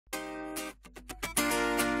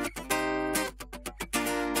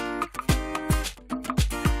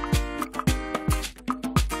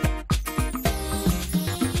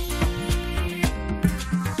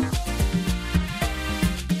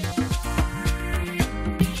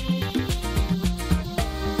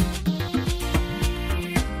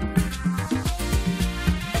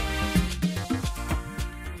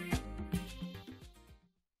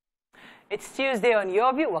Tuesday on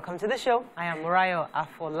Your View. Welcome to the show. I am Murayo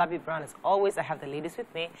Afolabi Brown. As always, I have the ladies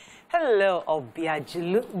with me. Hello,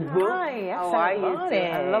 Obiajilu. Hi, how are you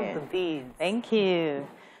doing? I love the beads. Thank you.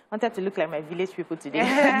 Wanted to look like my village people today.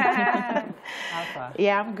 How far?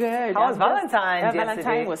 Yeah, I'm good. How was Valentine's yesterday?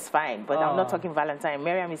 Valentine was fine, but I'm not talking Valentine.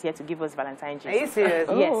 Miriam is here to give us Valentine's. Are you serious?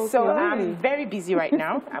 Yes. Oh, So really? I'm very busy right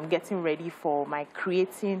now. I'm getting ready for my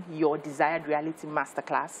Creating Your Desired Reality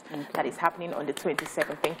Masterclass that is happening on the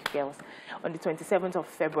 27th. Thank you, girls. On the 27th of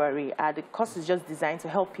February. The course is just designed to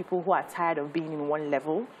help people who are tired of being in one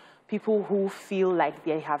level, people who feel like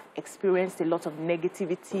they have experienced a lot of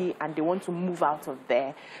negativity and they want to move out of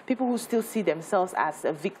there, people who still see themselves as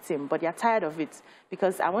a victim, but they're tired of it,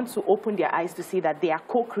 because I want to open their eyes to see that they are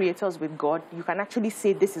co-creators with God. You can actually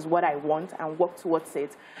say, this is what I want, and work towards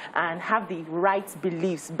it, and have the right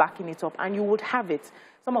beliefs backing it up, and you would have it.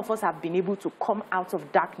 Some of us have been able to come out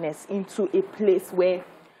of darkness into a place where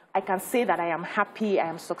I can say that I am happy, I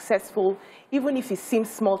am successful, even if it seems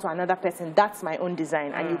small to another person. That's my own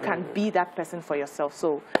design, and you can be that person for yourself.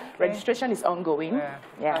 So registration is ongoing.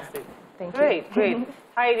 Yeah. Thank you. Great.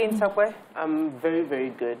 How are you doing, Sakwe? I'm very, very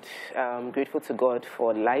good. I'm grateful to God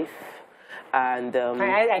for life. And Can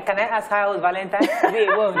I ask how was Valentine's?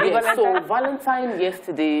 So Valentine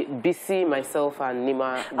yesterday, BC, myself, and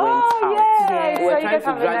Nima went Oh, out. yeah. We were So you trying guys to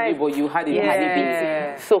have a drag you, night. but you had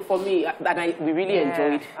a busy. So for me, we really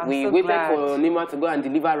enjoyed. I'm We so waited glad. for Nima to go and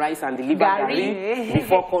deliver rice and deliver Gari. gari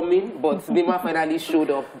before coming, but Nima finally showed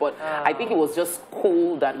up. But I think it was just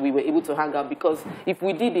cool that we were able to hang out, because if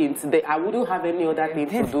we didn't, I wouldn't have any other thing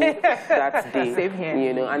to do that day. Same here.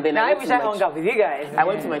 You know, and then Now I wish I hung out with you guys. I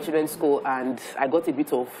went to my children's school and I got a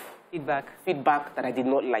bit of feedback that I did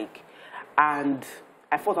not like. And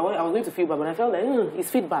I thought I was going to feedback, but I felt like, it's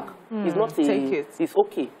feedback. It's not a, Take it. It's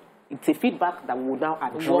okay. It's a feedback that we will now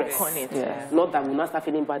address. Work on it. Not that we will now start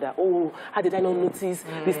feeling bad that, oh, how did I not notice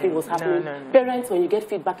this thing was happening? No. Parents, when you get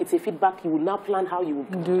feedback, it's a feedback. You will now plan how you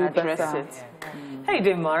will Do Address better. it. How you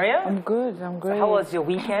doing, Mario? I'm good. I'm great. So how was your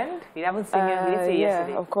weekend? We haven't seen you. We didn't see you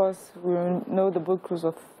yesterday. Yeah, of course. We know the boat cruise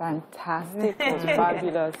was fantastic. It was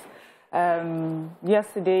fabulous.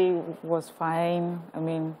 Yesterday was fine. I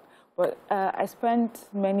mean, but I spent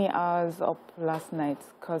many hours up last night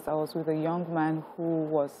because I was with a young man who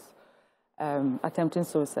was attempting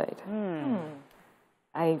suicide.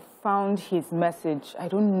 I found his message. I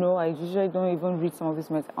don't know. I usually don't even read some of his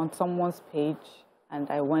messages on someone's page. And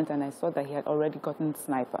I went and I saw that he had already gotten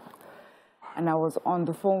sniper. And I was on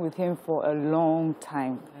the phone with him for a long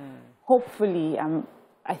time. Hopefully,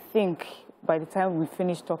 I think by the time we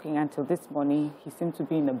finished talking until this morning, he seemed to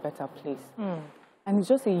be in a better place. And he's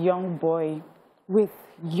just a young boy with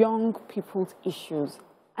young people's issues.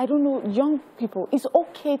 I don't know, young people, it's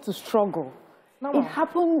okay to struggle. It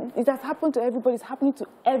has happened to everybody, it's happening to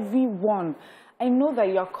everyone. I know that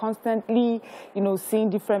you're constantly, seeing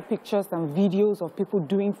different pictures and videos of people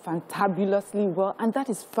doing fantabulously well, and that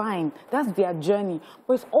is fine. That's their journey.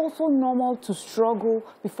 But it's also normal to struggle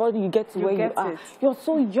before you get to where you are. You're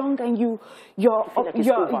so young and you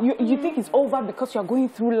think it's over because you're going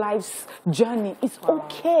through life's journey. It's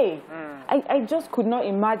okay. I just could not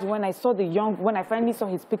imagine when I finally saw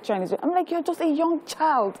his picture, and I'm like, you're just a young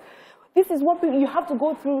child. This is what you have to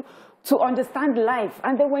go through to understand life,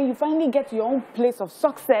 and then when you finally get to your own place of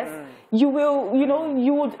success, you will,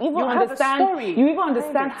 you would even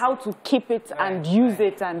understand how to keep it and use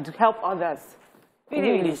it and help others.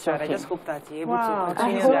 Really, I just hope that you're able to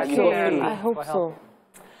continue. I hope so.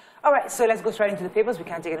 All right, so let's go straight into the papers. We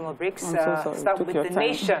can't take any more breaks. Start with The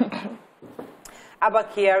Nation. Abba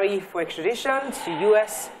Kyari for extradition to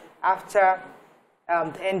U.S. after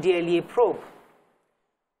the NDLEA probe.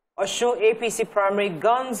 Osho APC primary,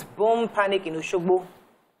 guns, bomb, panic in Oshogbo.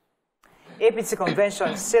 APC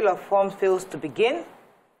convention, sale of forms fails to begin.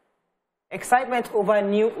 Excitement over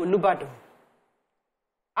new Olubado.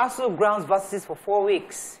 ASU grounds versus for 4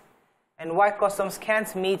 weeks. And why customs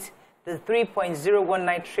can't meet the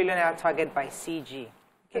 3.019 trillion target by CG.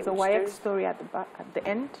 There's a YX story at the back, at the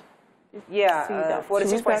end. Yeah,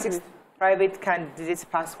 46.6 private candidates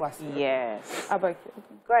pass was. Yes.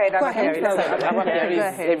 Go ahead. Abba Kyari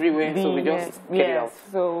is everywhere, so we just get it out.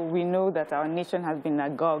 So we know that our nation has been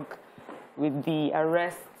agog with the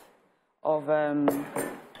arrest of,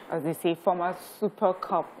 as they say, former Super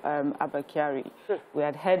Cup Abba Kyari. We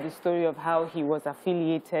had heard the story of how he was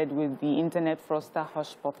affiliated with the internet fraudster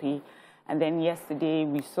Hush Puppy. And then yesterday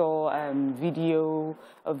we saw a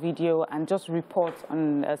video and just reports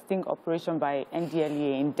on a sting operation by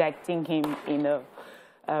NDLEA indicting him in a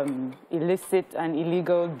illicit and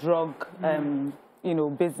illegal drug,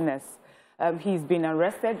 business. He's been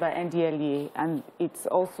arrested by NDLEA, and it's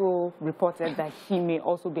also reported that he may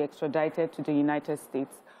also be extradited to the United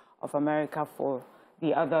States of America for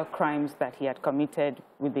the other crimes that he had committed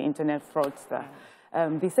with the internet fraudster.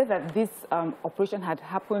 They said that this operation had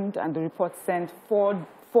happened, and the report sent four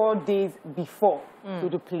days before to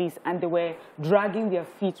the police, and they were dragging their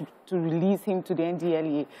feet to release him to the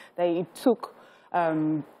NDLEA. That it took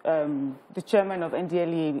the chairman of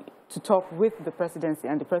NDLEA to talk with the presidency,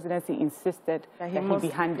 and the presidency insisted that he be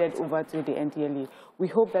handed over to the NDLEA. We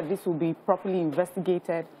hope that this will be properly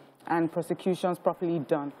investigated and prosecutions properly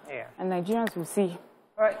done. Yeah. And Nigerians will see.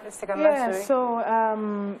 All right, let's take a story. So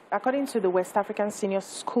according to the West African Senior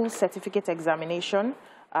School Certificate Examination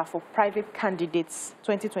for private candidates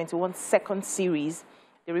 2021 second series,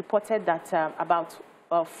 they reported that about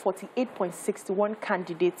 48.61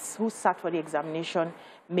 candidates who sat for the examination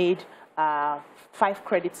made 5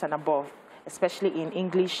 credits and above, especially in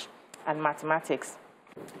English and mathematics.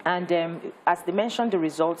 And as they mentioned the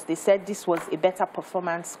results, they said this was a better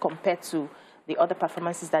performance compared to the other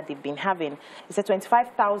performances that they've been having. They said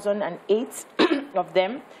 25,008 of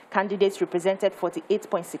them, candidates represented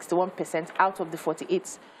 48.61% out of the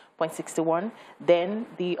 48.61. Then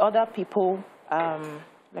the other people,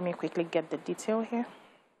 let me quickly get the detail here.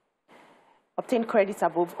 Obtain credits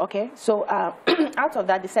above, okay. So out of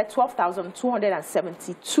that, they said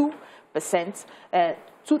 12,272%,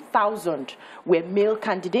 2,000 were male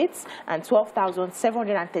candidates, and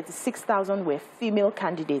 12,736,000 were female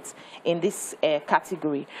candidates in this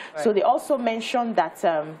category. Right. So they also mentioned that,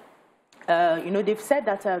 they've said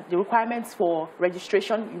that the requirements for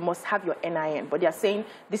registration, you must have your NIN, but they are saying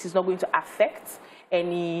this is not going to affect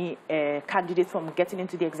any candidate from getting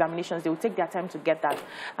into the examinations. They will take their time to get that.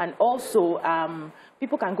 And also,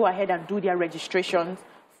 people can go ahead and do their registrations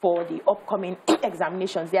for the upcoming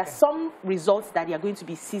examinations. There are some results that they are going to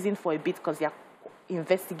be seizing for a bit because they are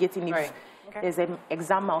investigating if there's an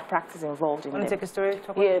exam malpractice involved in it. Want to take a story?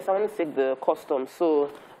 Yes, I want to take the custom. So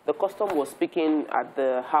the custom was speaking at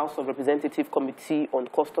the House of Representative Committee on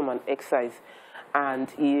Custom and Excise, and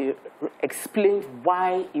he explained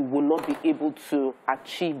why he will not be able to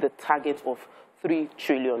achieve the target of 3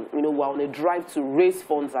 trillion. You know, we're on a drive to raise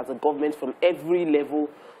funds as a government from every level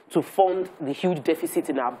to fund the huge deficit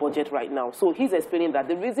in our budget right now. So he's explaining that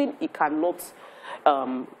the reason he cannot,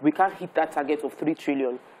 we can't hit that target of 3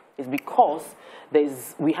 trillion is because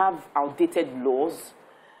we have outdated laws,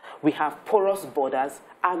 we have porous borders,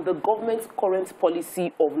 and the government's current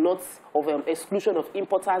policy of exclusion of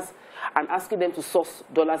importers and asking them to source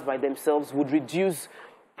dollars by themselves would reduce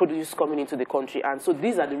produce coming into the country. And so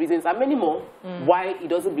these are the reasons, and many more, why he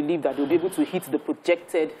doesn't believe that they'll be able to hit the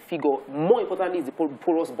projected figure. More importantly is the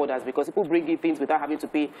porous borders, because people bring in things without having to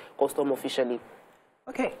pay custom officially.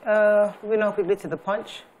 Okay, we now quickly to the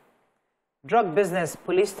punch. Drug business,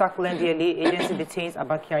 police tackle NDLEA, agency detains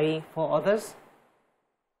Abba Kyari for others.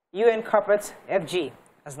 UN corporate FG,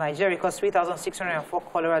 as Nigeria records 3,604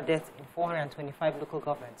 cholera deaths in 425 local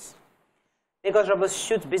governments. Lagos robbers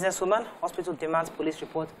shoot businesswoman, hospital demands police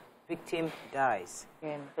report, victim dies.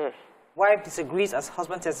 Wife disagrees as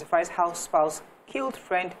husband testifies how spouse killed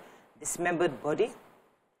friend, dismembered body.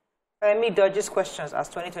 Femi dodges questions as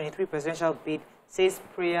 2023 presidential bid says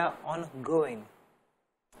prayer ongoing.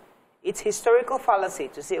 It's historical fallacy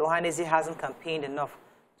to say Ohaneze hasn't campaigned enough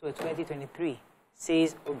to a 2023,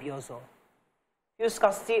 says Obiozo. Fuel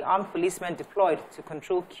scarcity, armed policemen deployed to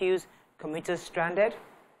control queues, commuters stranded.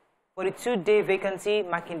 42-day vacancy,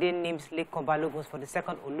 Makinde names Lake Kobalogos for the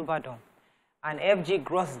second Olubadan. And FG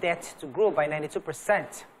gross debt to grow by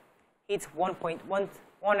 92%. Hits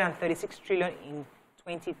 1.136 trillion in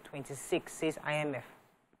 2026, says IMF.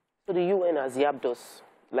 So the UN has yabbed us.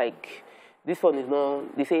 Like, this one is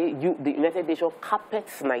not, they say the United Nations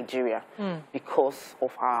carpets Nigeria because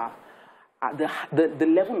of our the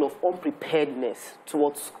level of unpreparedness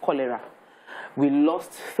towards cholera. We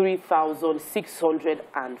lost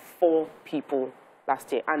 3,604 people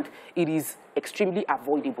last year, and it is extremely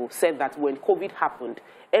avoidable. Said that when COVID happened,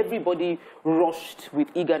 everybody rushed with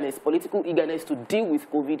eagerness, political eagerness to deal with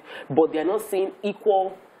COVID, but they are not seeing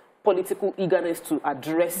equal political eagerness to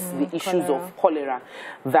address the issues of cholera.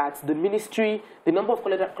 That the ministry, the number of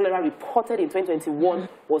cholera reported in 2021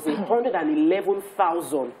 was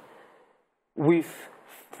 111,000 with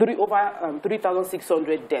over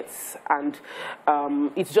 3,600 deaths, and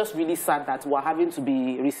it's just really sad that we're having to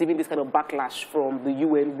be receiving this kind of backlash from the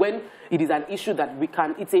UN when it is an issue that we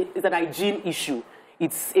can, it's an hygiene issue,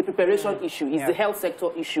 it's a preparation issue, it's the health sector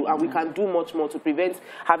issue, and we can do much more to prevent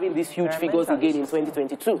having these huge figures again in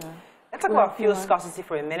 2022. Let's talk about fuel scarcity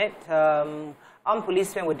for a minute. armed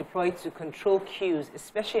policemen were deployed to control queues,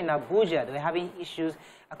 especially in Abuja. They were having issues.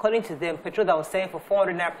 According to them, petrol that was selling for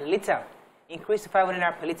 400 naira per litre increased to 500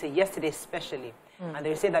 naira per litre yesterday especially. And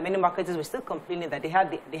they were saying that many marketers were still complaining that they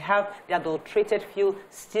have the adulterated fuel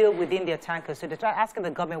still within their tankers. So they're asking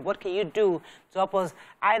the government, what can you do to help us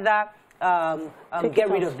either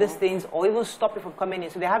get rid of these things or even stop it from coming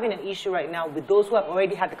in? So they're having an issue right now with those who have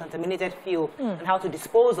already had the contaminated fuel and how to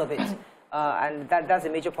dispose of it. And that's a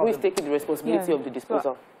major problem. Who's taking the responsibility of the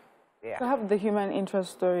disposal? So I have the human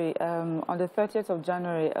interest story. On the 30th of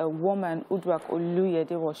January, a woman, Udwak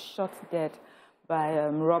Oluyede, was shot dead by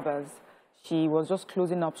robbers. She was just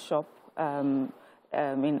closing up shop in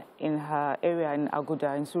her area in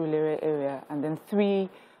Aguda, in Surulere area, and then 3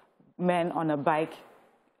 men on a bike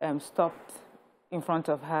stopped in front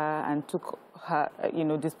of her and took her,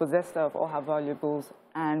 dispossessed her of all her valuables.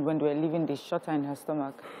 And when they were leaving, they shot her in her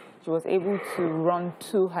stomach. She was able to run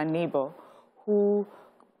to her neighbor, who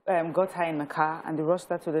got her in a car, and they rushed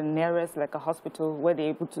her to the nearest, like a hospital, where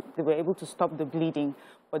they were able to stop the bleeding.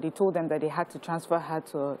 But they told them that they had to transfer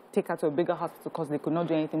her take her to a bigger hospital because they could not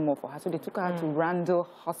do anything more for her. So they took her to Randall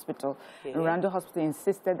Hospital. Okay. And Randall Hospital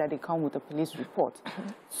insisted that they come with a police report.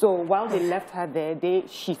 So while they left her there,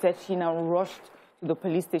 she said she now rushed to the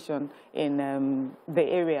police station in the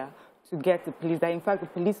area to get the police. That in fact, the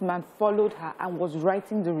policeman followed her and was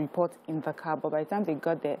writing the report in the car. But by the time they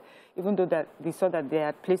got there, even though they saw that they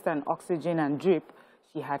had placed her on oxygen and drip,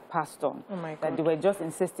 she had passed on. Oh my God. That they were just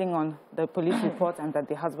insisting on the police report and that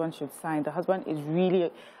the husband should sign. The husband is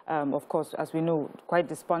really, of course, as we know, quite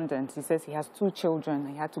despondent. He says he has 2 children.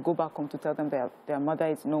 He had to go back home to tell them that their mother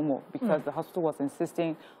is no more because the hospital was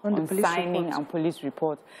insisting on signing a police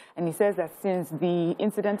report. And he says that since the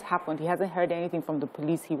incident happened, he hasn't heard anything from the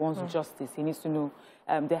police. He wants justice. He needs to know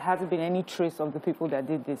there hasn't been any trace of the people that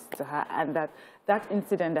did this to her, and that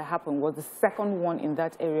incident that happened was the 2nd one in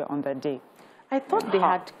that area on that day. I thought they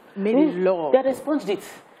had made a law. They had expunged it.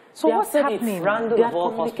 So what's happening? Randall of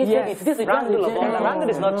all hospitals. Yes. This is Randall of all. Randall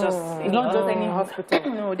is not just any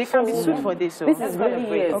hospital. No, they can be sued for this. So. This is really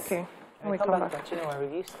great. Okay. When we come back, continue our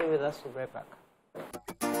review. Stay with us. We'll be right back.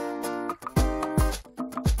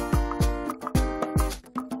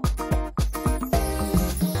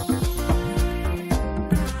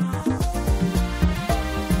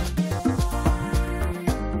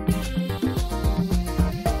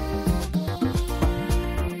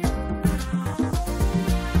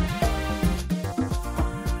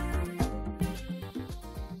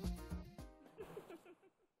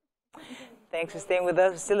 Thanks for staying with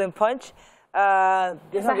us. We're still in Punch.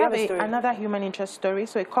 Yes, I have another human interest story.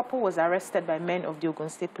 So a couple was arrested by men of the Ogun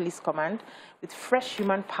State Police Command with fresh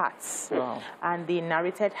human parts. Wow. And they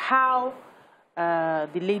narrated how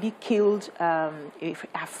the lady killed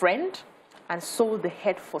a friend and sold the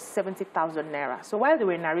head for 70,000 naira. So while they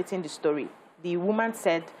were narrating the story, the woman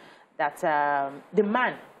said that the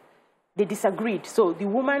man, they disagreed. So the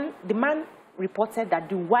man reported that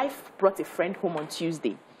the wife brought a friend home on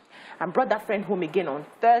Tuesday and brought that friend home again on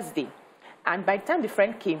Thursday. And by the time the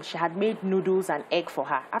friend came, she had made noodles and egg for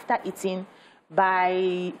her. After eating,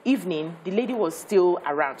 by evening, the lady was still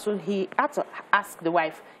around. So he had to ask the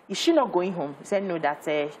wife, is she not going home? He said no, that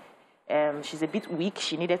she's a bit weak.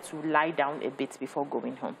 She needed to lie down a bit before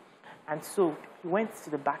going home. And so he went to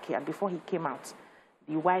the backyard. Before he came out,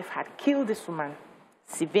 the wife had killed this woman,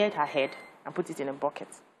 severed her head, and put it in a bucket.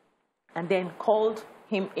 And then called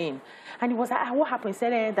him in. And he was like, what happened? He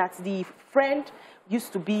said that the friend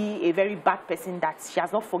used to be a very bad person, that she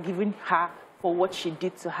has not forgiven her for what she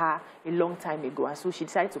did to her a long time ago. And so she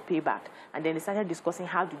decided to pay back. And then they started discussing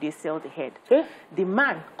how do they sell the head. The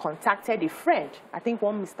man contacted a friend, I think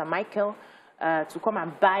one Mr. Michael, to come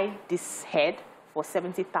and buy this head for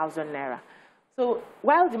 70,000 naira. So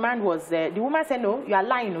while the man was there, the woman said, no, you are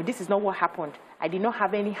lying. No, this is not what happened. I did not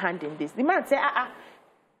have any hand in this. The man said,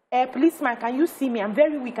 policeman, can you see me? I'm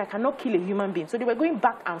very weak. I cannot kill a human being. So they were going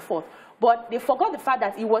back and forth. But they forgot the fact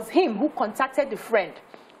that it was him who contacted the friend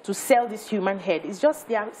to sell this human head. It's just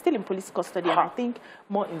they are still in police custody, and I think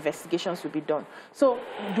more investigations will be done. So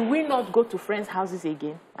do we not go to friends' houses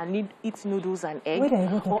again and eat noodles and egg?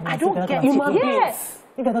 I don't get it. Yes.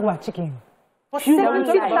 You can talk about chicken. For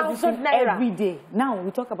 70,000 naira. Every day. Now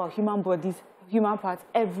we talk about human bodies, human parts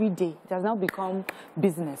every day. It has now become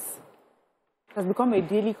business. It has become a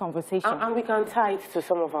daily conversation. And we can tie it to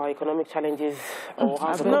some of our economic challenges. Or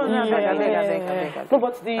but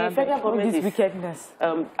the federal government is wickedness.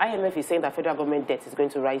 IMF is saying that federal government debt is going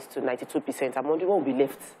to rise to 92%. I'm wondering what will be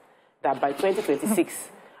left. That by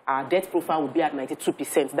 2026, our debt profile will be at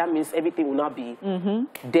 92%. That means everything will now be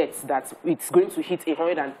debt, that it's going to hit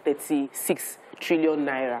 136 trillion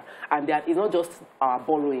naira. And that is not just our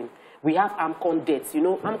borrowing. We have AMCON debts. You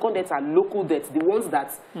know, AMCON debts are local debts, the ones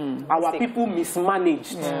that our people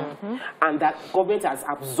mismanaged and that government has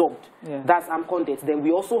absorbed. That's AMCON debts. Then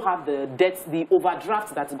we also have the debts, the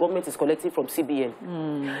overdraft that the government is collecting from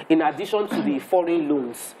CBN, in addition to the foreign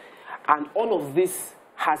loans. And all of this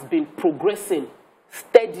has been progressing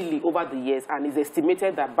steadily over the years, and is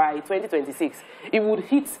estimated that by 2026, it would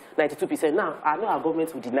hit 92%. Now, I know our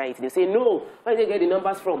government will deny it. They say, no, where did they get the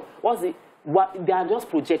numbers from? What's the... What they are just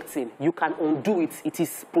projecting. You can undo it. It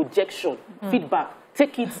is projection, feedback.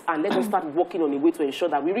 Take it and let us start working on a way to ensure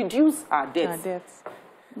that we reduce our debts.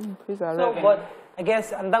 So, but I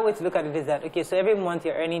guess another way to look at it is that, okay, so every month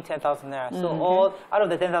you're earning 10,000 naira. So all out of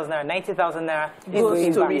the 10,000 naira, 90,000 naira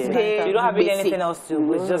is to repay. You don't have really anything else to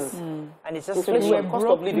do. It's just, and it's just we're cost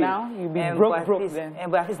of living now. You'll be broke then.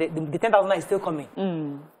 And but at least the 10,000 naira is still coming.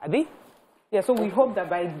 Abi? Yeah. So we hope that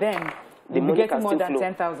by then, we'll be getting more than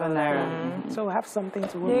 10,000 naira. So we have something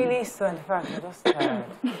to work Really, so in fact, I'm just tired.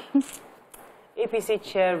 APC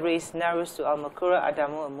chair race narrows to Almakura,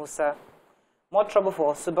 Adamu, and Musa. More trouble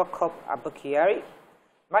for Super Cup Abba Kyari.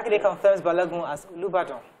 Makinde confirms Balogun as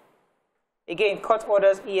Olubadan. Again, court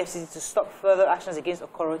orders EFCC to stop further actions against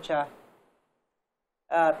Okorocha.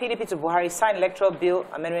 PDP to Buhari sign electoral bill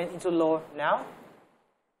amendment into law now.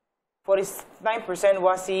 49%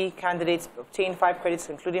 WASI candidates obtain 5 credits,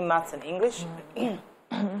 including maths and English.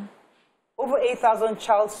 Over 8,000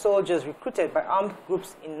 child soldiers recruited by armed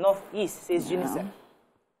groups in Northeast, says UNICEF.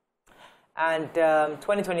 And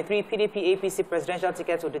 2023 PDP APC presidential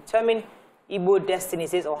tickets will determine Igbo destiny,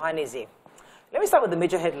 says Ohaneze. Let me start with the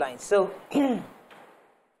major headlines. So, the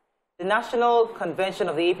National Convention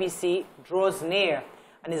of the APC draws near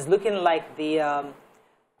and is looking like the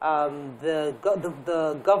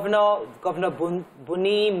Governor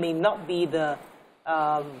Buni may not be the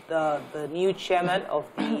new chairman of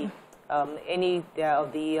the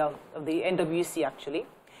NWC actually.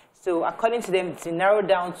 So according to them, it's narrowed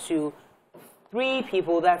down to 3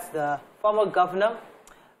 people. That's the former governor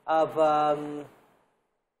of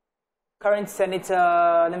current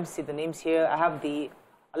senator. Let me see the names here. I have the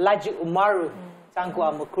Alhaji Umaru Tanko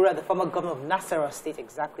Amakura, the former governor of Nasarawa State.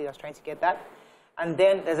 Exactly, I was trying to get that. And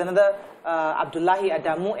then there's another Abdullahi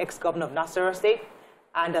Adamu, ex-governor of Nasarawa State,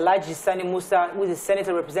 and Alhaji Sani Musa, who is a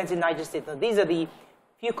senator representing Niger State. Now, these are the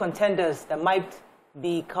few contenders that might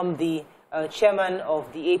become the chairman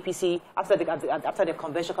of the APC after the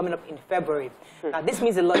convention coming up in February. Now, this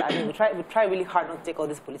means a lot. I mean, we try really hard not to take all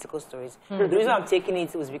these political stories. The reason I'm taking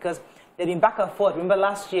it was because they've been back and forth. Remember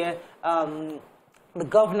last year, the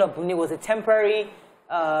governor of Buni was a temporary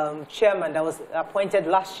chairman that was appointed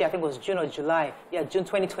last year. I think it was June or July. Yeah, June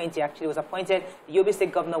 2020 actually was appointed. The Yobe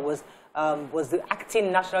State governor was the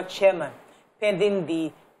acting national chairman pending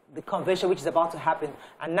the convention which is about to happen.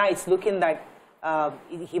 And now it's looking like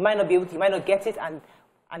he might not be able to, he might not get it, and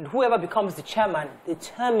whoever becomes the chairman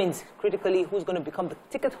determines critically who's going to become the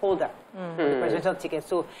ticket holder for the presidential ticket.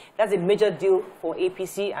 So that's a major deal for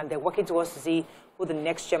APC, and they're working towards to see who the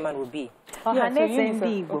next chairman will be.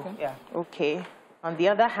 Okay. On the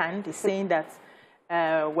other hand, it's saying that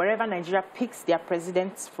wherever Nigeria picks their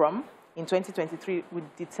presidents from in 2023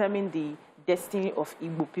 would determine the destiny of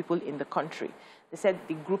Igbo people in the country. They said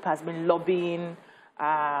the group has been lobbying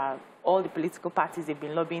all the political parties. They've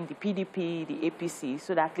been lobbying the PDP, the APC,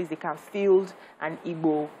 so that at least they can field an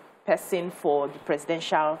Igbo person for the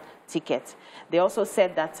presidential ticket. They also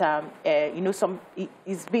said that,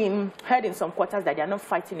 it's been heard in some quarters that they are not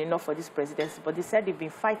fighting enough for this presidency, but they said they've been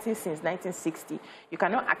fighting since 1960. You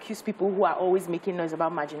cannot accuse people who are always making noise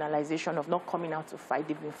about marginalization of not coming out to fight.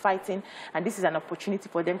 They've been fighting, and this is an opportunity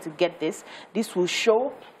for them to get this. This will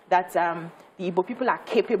show that the Igbo people are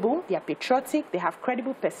capable, they are patriotic, they have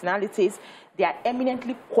credible personalities, they are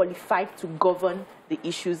eminently qualified to govern the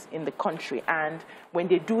issues in the country. And when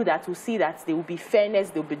they do that, we'll see that there will be fairness,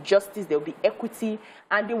 there will be justice, there will be equity,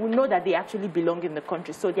 and they will know that they actually belong in the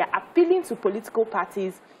country. So they are appealing to political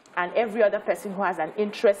parties and every other person who has an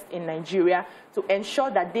interest in Nigeria to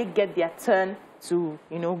ensure that they get their turn to,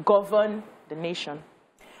 govern the nation.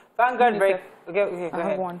 Vanguard break. Okay, go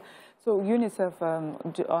ahead. One. So UNICEF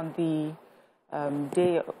on the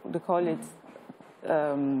day, they call it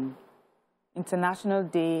International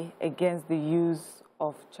Day Against the Use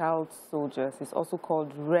of Child Soldiers. It's also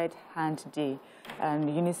called Red Hand Day. And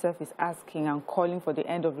UNICEF is asking and calling for the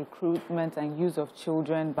end of recruitment and use of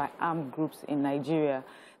children by armed groups in Nigeria.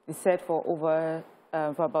 They said for over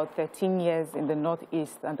for about 13 years in the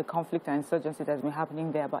Northeast, and the conflict and insurgency that's been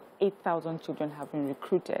happening there, about 8,000 children have been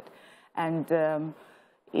recruited. And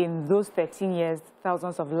in those 13 years,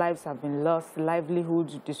 thousands of lives have been lost,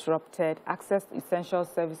 livelihoods disrupted, access to essential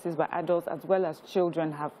services by adults as well as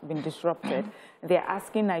children have been disrupted. They're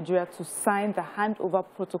asking Nigeria to sign the handover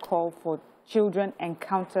protocol for children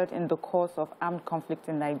encountered in the course of armed conflict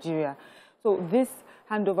in Nigeria. So this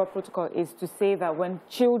handover protocol is to say that when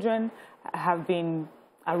children have been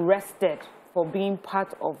arrested for being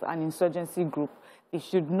part of an insurgency group, they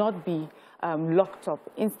should not be locked up.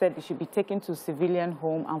 Instead, they should be taken to civilian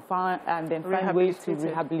home and then find ways to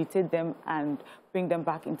rehabilitate them and bring them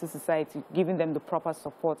back into society, giving them the proper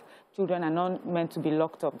support. Children are not meant to be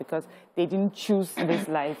locked up because they didn't choose this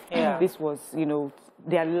life. This was, you know,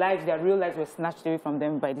 their lives, their real lives were snatched away from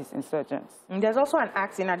them by these insurgents. And there's also an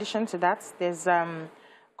act in addition to that. There's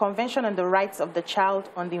Convention on the Rights of the Child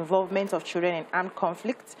on the Involvement of Children in Armed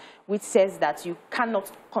Conflict, which says that you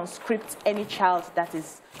cannot conscript any child that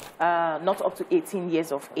is not up to 18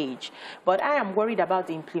 years of age. But I am worried about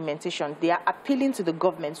the implementation. They are appealing to the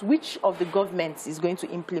governments. Which of the governments is going to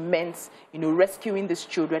implement, you know, rescuing these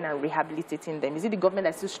children and rehabilitating them? Is it the government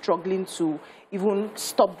that's still struggling to even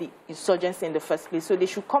stop the insurgency in the first place? So they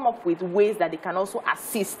should come up with ways that they can also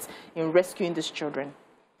assist in rescuing these children.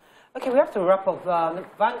 Okay, we have to wrap up.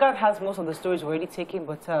 Vanguard has most of the stories already taken,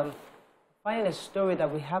 but finding a story that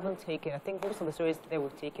we haven't taken, I think most of the stories that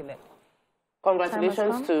we've taken it.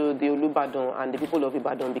 Congratulations to the Olubadan and the people of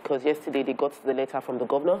Ibadan, because yesterday they got the letter from the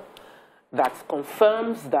governor that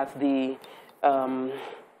confirms that the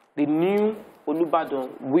new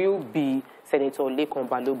Olubadan will be Senator Lekan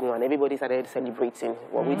Balogun, and everybody started celebrating.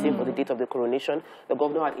 We're waiting for the date of the coronation. The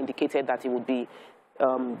governor had indicated that he would be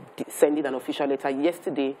sending an official letter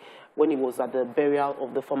yesterday when he was at the burial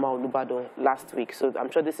of the former Olubadan last week. So I'm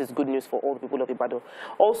sure this is good news for all the people of Ibadan.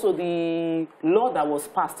 Also, the law that was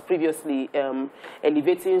passed previously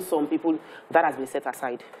elevating some people, that has been set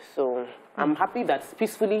aside. So I'm happy that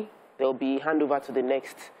peacefully there will be handover to the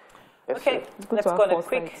next person. Okay, let's go on a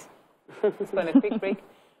quick break.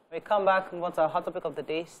 When we come back, move on to our hot topic of the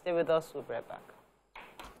day. Stay with us, we'll be right back.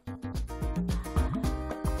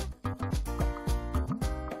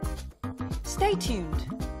 Stay tuned.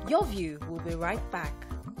 Your View will be right back.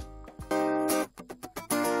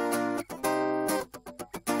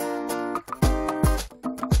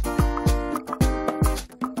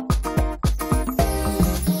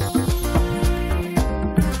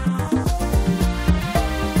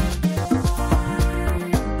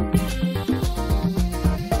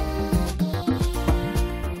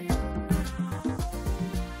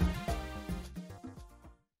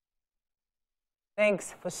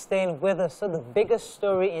 Thanks for staying with us. So the biggest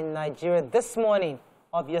story in Nigeria this morning,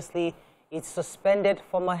 obviously, it's suspended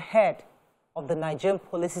former head of the Nigerian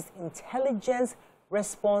Police's Intelligence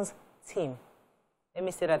Response Team. Let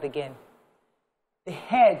me say that again. The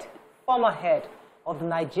former head of the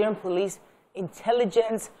Nigerian Police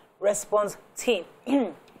Intelligence Response Team.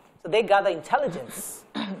 So they gather intelligence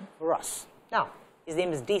for us. Now, his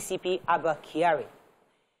name is DCP Abba Kyari.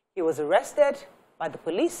 He was arrested by the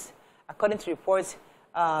police. According to reports,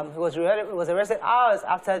 he was arrested hours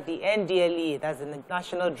after the NDLEA, that's the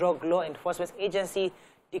National Drug Law Enforcement Agency,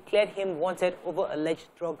 declared him wanted over alleged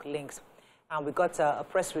drug links. And we got a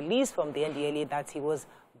press release from the NDLEA that he was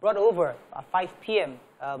brought over at 5 p.m.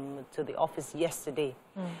 To the office yesterday.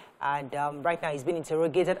 And right now he's been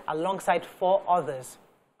interrogated alongside 4 others.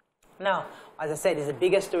 Now, as I said, it's the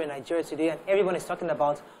biggest story in Nigeria today, and everyone is talking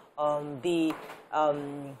about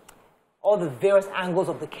all the various angles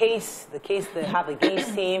of the case they have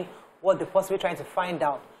against him, what they're possibly trying to find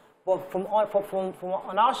out. But from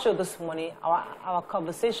on our show this morning, our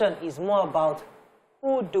conversation is more about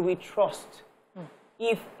who do we trust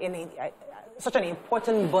if in such an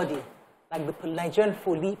important body like the Nigerian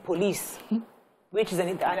police, which is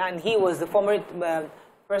and he was the former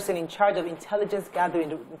person in charge of intelligence gathering,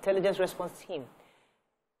 the intelligence response team.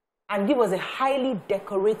 And he was a highly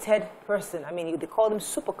decorated person. I mean, they called him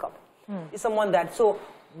Super Cop. He's someone that, so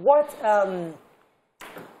what are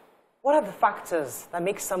the factors that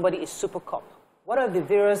make somebody a super cop? What are the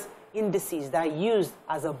various indices that are used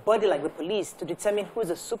as a body like the police to determine who is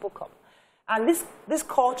a super cop? And this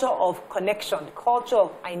culture of connection, the culture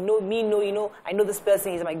of I know me, know you know, I know this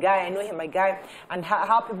person, he's my guy, I know him, my guy, and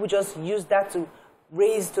how people just use that to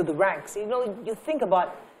raise to the ranks. You know, you think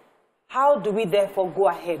about how do we therefore go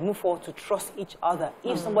ahead, move forward to trust each other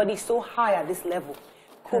if somebody is so high at this level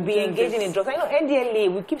could be engaging in drugs. I know NDLEA,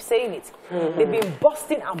 we keep saying it. They've been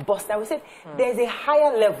busting and busting. We said there's a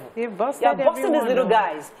higher level. They're busting these little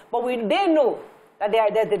guys. But they know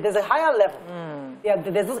that there's a higher level.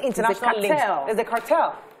 There's those international links. There's a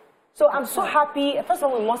cartel. So I'm so happy. First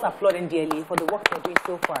of all, we must applaud NDLEA for the work they're doing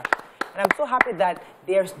so far. And I'm so happy that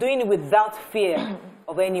they're doing it without fear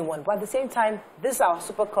of anyone. But at the same time, our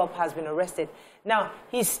super cop has been arrested. Now,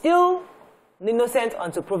 he's still innocent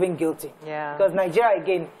until proven guilty. Yeah. Because Nigeria,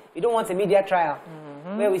 again, you don't want a media trial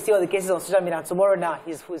where we see all the cases on social media, and tomorrow now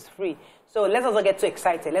he's free. So let's also get too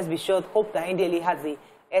excited. Let's be sure, hope that NDLEA has the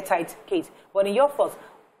airtight case. But in your thoughts,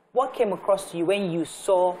 what came across to you when you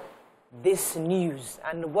saw this news,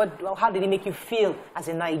 and how did it make you feel as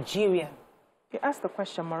a Nigerian? You asked the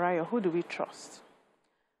question, Mariah, who do we trust?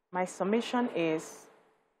 My summation is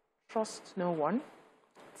trust no one.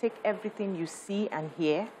 Take everything you see and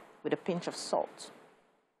hear with a pinch of salt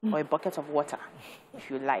or a bucket of water, if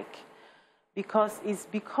you like. Because it's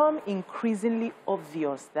become increasingly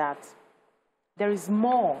obvious that there is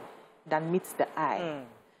more than meets the eye.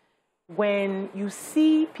 When you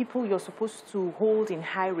see people you're supposed to hold in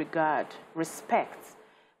high regard, respect,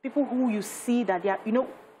 people who you see that they are,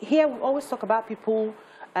 here we always talk about people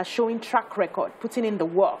showing track record, putting in the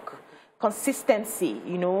work, consistency,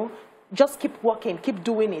 just keep working, keep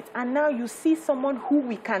doing it. And now you see someone who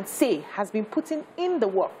we can say has been putting in the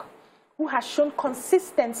work, who has shown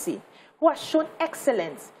consistency, who has shown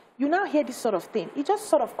excellence. You now hear this sort of thing. It just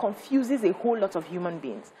sort of confuses a whole lot of human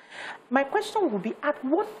beings. My question would be, at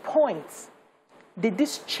what point did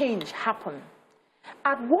this change happen?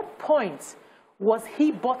 At what point was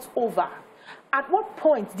he bought over? At what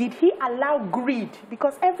point did he allow greed?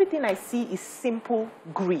 Because everything I see is simple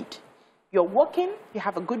greed. You're working, you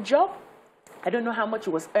have a good job. I don't know how much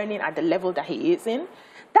he was earning at the level that he is in.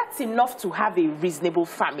 That's enough to have a reasonable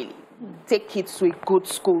family. Take kids to a good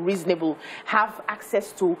school, reasonable. Have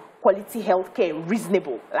access to quality health care,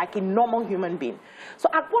 reasonable, like a normal human being. So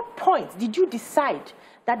at what point did you decide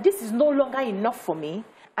that this is no longer enough for me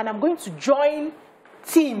and I'm going to join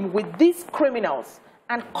team with these criminals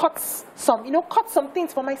and cut some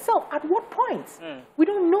things for myself? At what point? We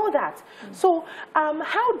don't know that. So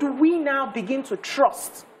how do we now begin to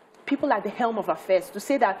trust people at the helm of affairs to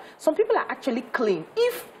say that some people are actually clean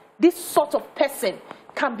if this sort of person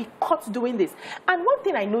can be caught doing this? And one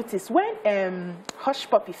thing I noticed, when Hush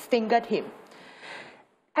Puppy fingered him,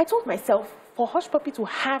 I told myself, for Hush Puppy to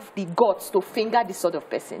have the guts to finger this sort of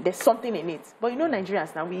person, there's something in it. But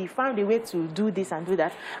Nigerians now, we found a way to do this and do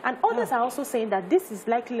that. And others are also saying that this is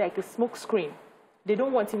likely like a smoke screen. They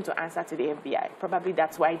don't want him to answer to the FBI. Probably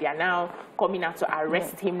that's why they are now coming out to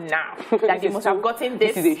arrest him now. That they must have gotten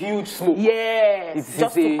this. This is a huge smoke. Yes,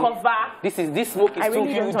 just to cover. This smoke is so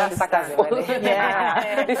huge.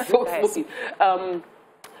 Yeah, it's so smoky.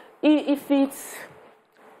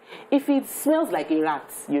 If it smells like a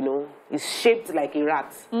rat, it's shaped like a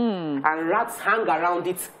rat, and rats hang around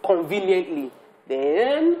it conveniently,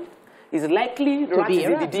 then it's likely rat is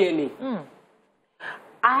in the DNA.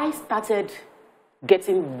 I started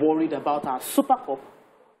getting worried about our super cop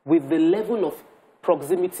with the level of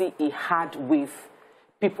proximity he had with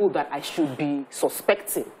people that I should be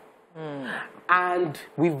suspecting, and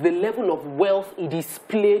with the level of wealth he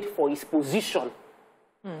displayed for his position.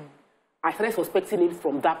 I started suspecting him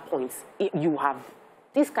from that point. You have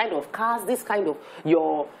this kind of cars,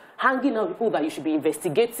 you're hanging out with people that you should be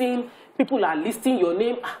investigating, people are listing your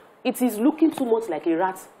name. It is looking too much like a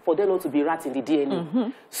rat for there not to be rats in the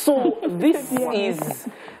DNA. So this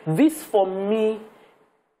for me,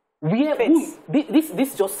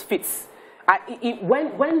 this just fits.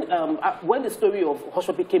 When the story of Hush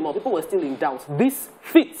Puppy came out, people were still in doubt. This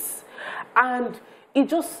fits. And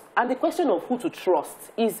the question of who to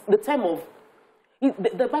trust is the term of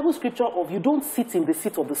the Bible scripture of you don't sit in the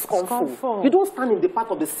seat of the scornful. You don't stand in the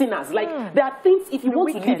path of the sinners. Like there are things, if you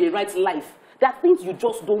want to live a right life, there are things you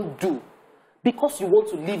just don't do because you want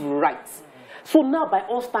to live right. So now, by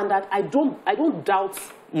all standards, I don't doubt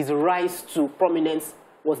his rise to prominence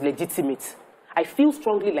was legitimate. I feel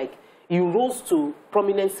strongly like he rose to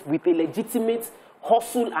prominence with a legitimate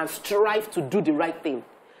hustle and strive to do the right thing.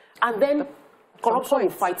 And then corruption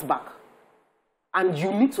will fight back. And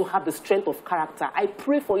you need to have the strength of character. I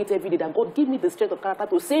pray for it every day, that God give me the strength of character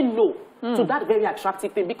to say no to that very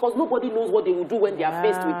attractive thing, because nobody knows what they will do when they are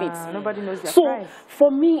faced with it. Nobody knows their price. So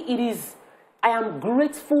for me, I am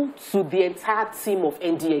grateful to the entire team of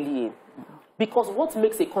NDLEA. Because what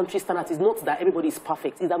makes a country stand out is not that everybody is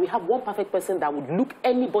perfect, is that we have one perfect person that would look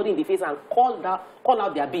anybody in the face and call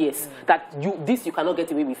out their BS, that you cannot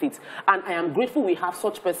get away with it. And I am grateful we have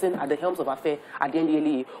such person at the helms of affairs at the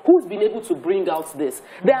NDLEA who's been able to bring out this.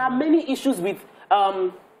 There are many issues with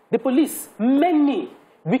the police, many.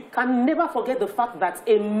 we can never forget the fact that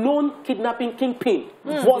a known kidnapping kingpin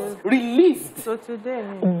was released. So today,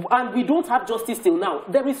 and we don't have justice till now.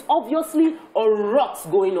 There is obviously a rot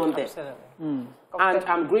going on there. And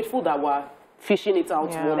I'm grateful that we're fishing it out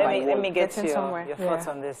one by one. Let me get your thoughts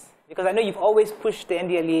on this. Because I know you've always pushed the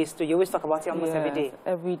NDLEA to, you always talk about it almost every day.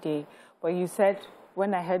 Every day. But you said,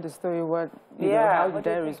 when I heard the story, you know, how did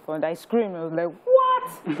I respond? I screamed. I was like,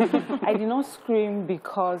 what? I did not scream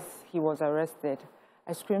because he was arrested.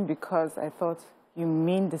 I screamed because I thought, you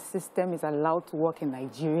mean the system is allowed to work in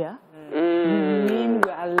Nigeria? You mean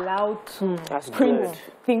we're allowed to print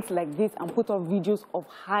things like this and put up videos of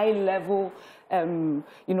high-level,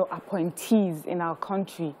 you know, appointees in our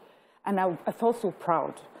country? And I felt so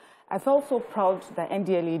proud. I felt so proud that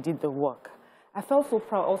NDLEA did the work. I felt so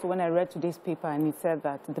proud also when I read today's paper and it said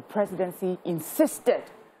that the presidency insisted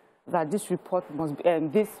that this report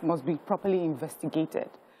must be properly investigated.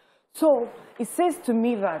 So it says to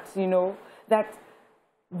me that, you know, that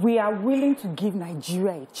we are willing to give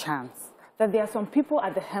Nigeria a chance. That there are some people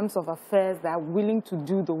at the helms of affairs that are willing to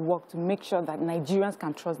do the work to make sure that Nigerians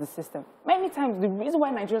can trust the system. Many times, the reason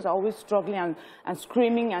why Nigerians are always struggling and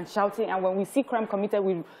screaming and shouting, and when we see crime committed,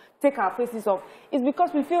 we take our faces off, is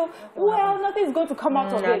because we feel, well, nothing's going to come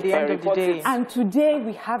out of it at the end of the day. And today,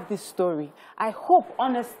 we have this story. I hope,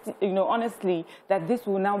 honestly, that this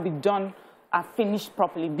will now be done and finished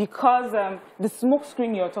properly, because the smoke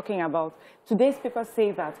screen you're talking about, today's paper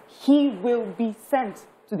say that he will be sent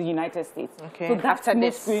to the United States. Okay. So that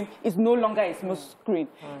smoke screen is no longer a smoke screen.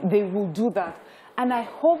 They will do that. And I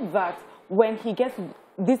hope that when he gets,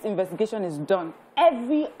 this investigation is done,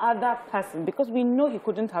 every other person, because we know he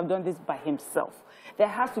couldn't have done this by himself. There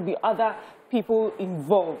has to be other people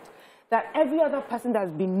involved. That every other person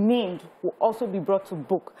that's been named will also be brought to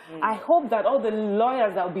book. I hope that all the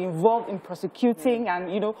lawyers that will be involved in prosecuting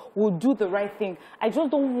and, you know, will do the right thing. I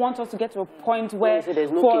just don't want us to get to a point where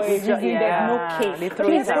there's no for case. a reason there's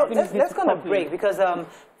no case. Let's go on a break, because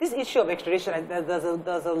this issue of extradition, there's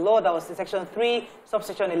a law that was in Section 3,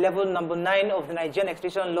 subsection 11, number 9 of the Nigerian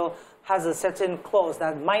extradition law has a certain clause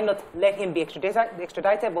that might not let him be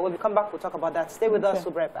extradited, but when we come back, we'll talk about that. Stay with us,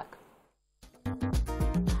 we'll be right back.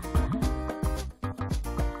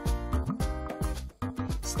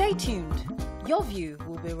 Stay tuned. Your View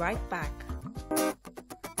will be right back.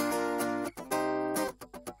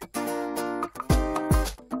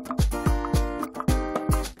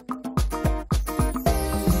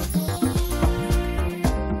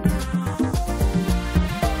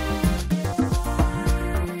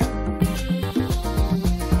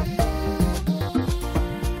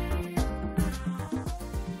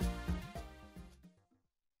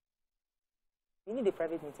 You need a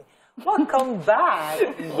private meeting. Welcome back.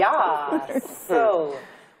 Yeah. So,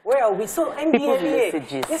 where are we? So,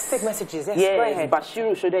 NDLEA. Let's take messages. Yes, go ahead.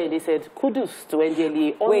 Bashiru Shodai, they said, kudos to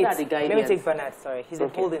NDLEA under the guidance. Let me take Bernard. Sorry, he's been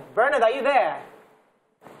holding. Bernard, are you there?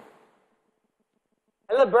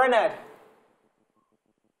 Hello, Bernard.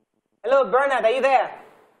 Hello, Bernard, are you there?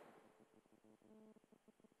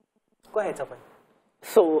 Go ahead, Topan.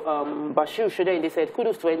 So, Bashiru Shodai, they said,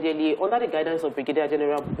 kudos to NDLEA under the guidance of Brigadier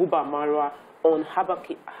General Buba Marwa on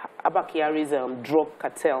Abba Kyari's drug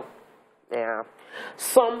cartel. Yeah.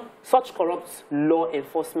 Such corrupt law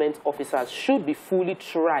enforcement officers should be fully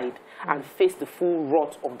tried and face the full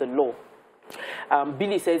wrath of the law.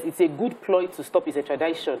 Billy says it's a good ploy to stop his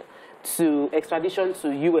extradition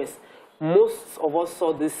to US. Most of us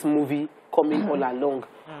saw this movie coming all along.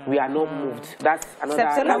 We are not moved. That's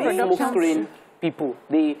another smoke screen. People,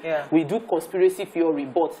 we do conspiracy theory,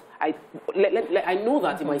 but I know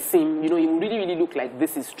that it might seem, you know, it really look like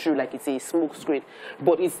this is true, like it's a smoke screen,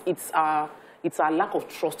 but it's our lack of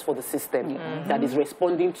trust for the system that is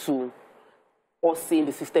responding to us seeing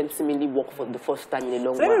the system seemingly work for the first time in a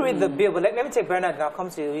long while. Let me read the bill, but let me take Bernard and I'll come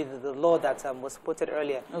to you the law that was quoted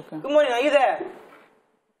earlier. Okay. Good morning, are you there?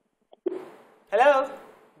 Hello,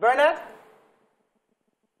 Bernard?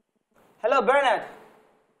 Hello, Bernard?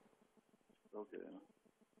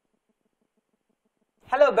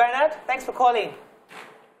 Hello, Bernard. Thanks for calling.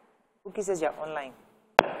 Wookie says you're online.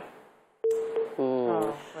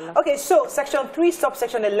 Okay, so Section 3,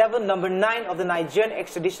 subsection 11, number 9 of the Nigerian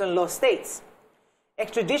extradition law states,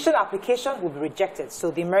 extradition application will be rejected.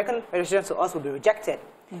 So the American extradition to us will be rejected.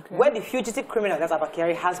 Okay. Where the fugitive criminal, that's Abba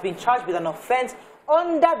Kyari, has been charged with an offense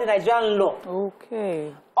under the Nigerian law.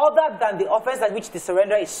 Okay. Other than the offense at which the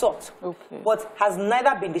surrender is sought. Okay. But has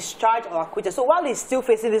neither been discharged or acquitted. So while he's still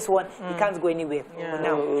facing this one, he can't go anywhere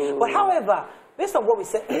now. But however, based on what we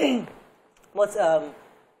said, what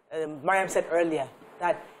Mariam said earlier,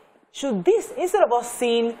 that should this, instead of us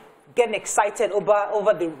getting excited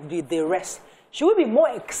over the arrest, should we be more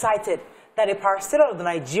excited that a parastatal of the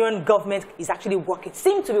Nigerian government is actually working,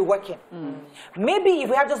 seems to be working? Maybe if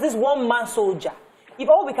we have just this one-man soldier, if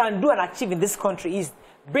all we can do and achieve in this country is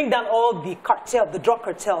bring down all the cartel, the drug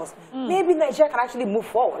cartels, maybe Nigeria can actually move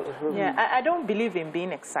forward. Yeah, I don't believe in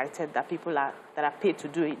being excited that people that are paid to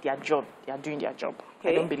do their job, they are doing their job.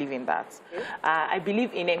 I don't believe in that. I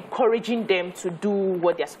believe in encouraging them to do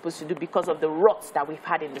what they're supposed to do because of the rots that we've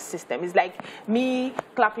had in the system. It's like me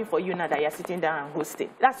clapping for you now that you're sitting down and hosting.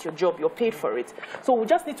 That's your job. You're paid for it. So we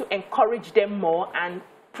just need to encourage them more and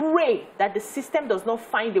pray that the system does not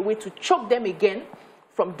find a way to choke them again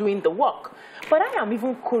from doing the work. But I am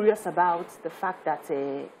even curious about the fact that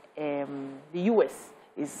the U.S.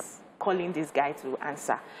 is calling this guy to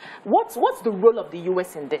answer. What's the role of the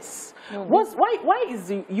U.S. in this? Why is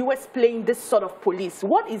the U.S. playing this sort of police?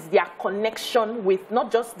 What is their connection with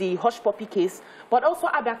not just the Hush Puppy case, but also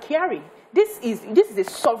Abba Kyari? This is a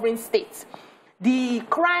sovereign state. The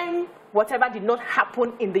crime, whatever, did not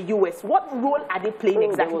happen in the U.S. What role are they playing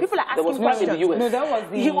exactly? People are asking questions. In the US. No, that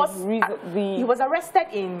was he was arrested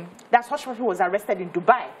in, that's Hush Puppy was arrested in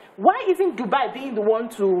Dubai. Why isn't Dubai being the one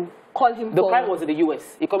to call him? The crime was in the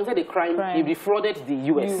U.S. He committed a crime. He defrauded the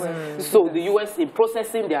U.S. So the U.S. in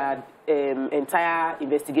processing their entire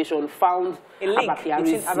investigation found a link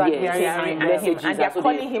between Abba Kyari messages, and they're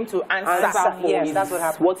calling him to answer for yes, that's what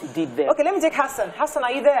happened. What he did there. Okay, let me take Hassan. Hassan,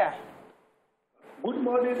 are you there? Good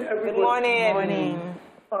morning, everybody. Good morning. Good morning.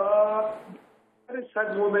 Very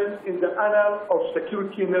sad moment in the annal of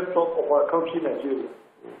security network of our country, Nigeria.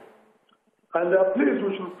 And please,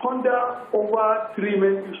 we should ponder over three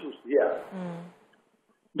main issues here.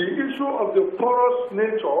 The issue of the porous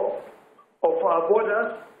nature of our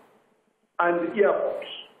borders and the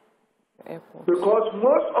airports. Because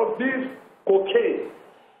most of these cocaine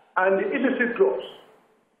and the illicit drugs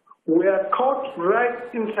were caught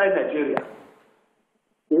right inside Nigeria.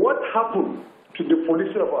 What happened to the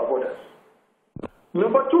policing of our borders?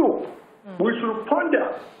 Number two, we should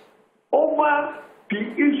ponder over the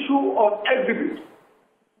issue of exhibit.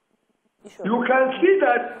 You can see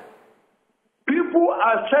that people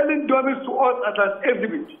are selling dummies to us as an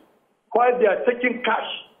exhibit while they are taking cash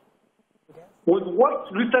with what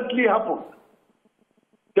recently happened.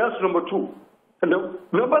 That's number two. And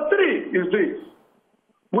number three is this.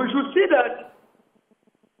 We should see that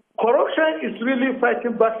corruption is really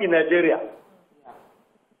fighting back in Nigeria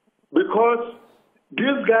because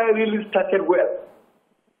this guy really started well,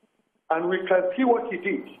 and we can see what he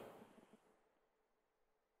did.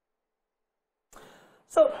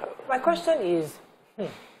 So my question is,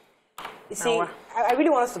 you see, I really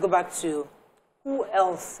want us to go back to who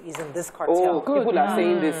else is in this cartel. Oh, people are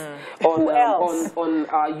saying this on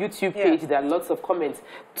our YouTube page. There are lots of comments.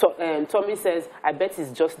 Tommy says, I bet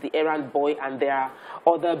it's just the errand boy and there are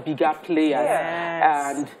other bigger players.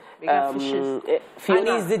 Yes. And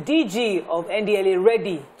Fiona, and is the DG of NDLEA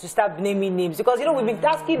ready to start naming names? Because, you know, we've been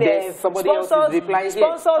asking the sponsors of the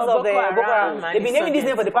Boko Haram. They've been naming these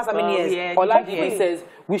names for the past how many years? Yeah, Olaji says,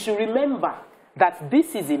 we should remember that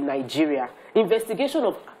this is in Nigeria. Investigation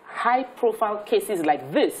of high-profile cases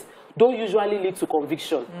like this don't usually lead to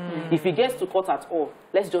conviction. If it gets to court at all,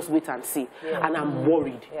 let's just wait and see. And I'm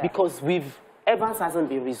worried because Evans hasn't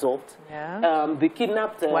been resolved. The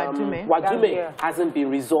kidnapped Wadume hasn't been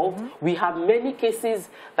resolved. We have many cases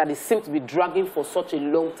that seem to be dragging for such a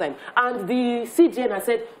long time. And the CGN has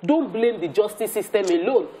said, don't blame the justice system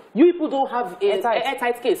alone. You people don't have an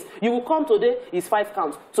airtight case. You will come today, it's 5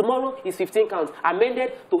 counts. Tomorrow, it's 15 counts.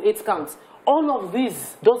 Amended to 8 counts. All of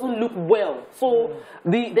this doesn't look well. So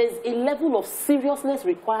there's a level of seriousness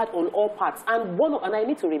required on all parts. And I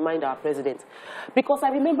need to remind our president, because I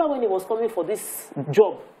remember when he was coming for this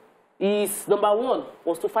job, his number one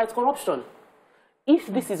was to fight corruption. If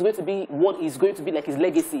this is going to be what is going to be like his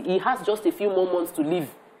legacy, he has just a few more months to live,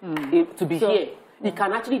 to be here. He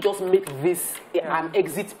can actually just make this an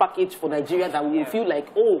exit package for Nigeria that we will feel like,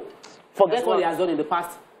 oh, forget what he has done in the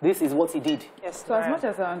past. This is what he did. Yes, so as much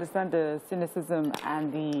as I understand the cynicism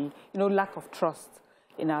and the lack of trust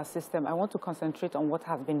in our system, I want to concentrate on what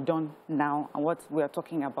has been done now and what we are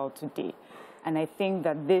talking about today. And I think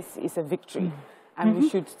that this is a victory. And we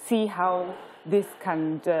should see how this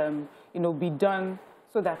can be done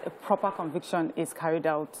so that a proper conviction is carried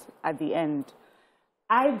out at the end.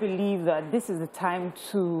 I believe that this is the time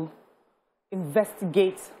to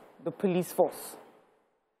investigate the police force.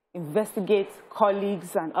 Investigate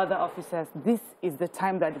colleagues and other officers. This is the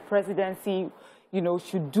time that the presidency,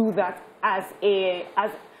 should do that as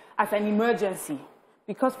an emergency.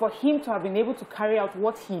 Because for him to have been able to carry out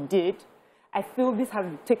what he did I feel this has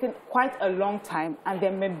taken quite a long time, and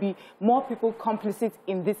there may be more people complicit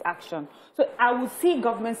in this action. So I will see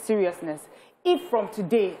government seriousness if from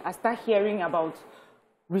today I start hearing about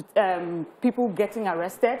people getting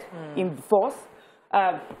arrested in force,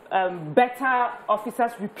 better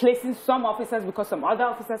officers replacing some officers because some other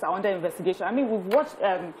officers are under investigation. I mean, we've watched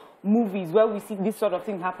movies where we see this sort of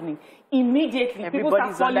thing happening. Immediately, people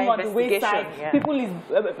start falling on the wayside. Yeah.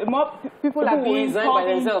 People are being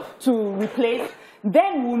called to replace.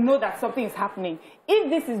 Then we'll know that something is happening. If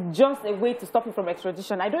this is just a way to stop it from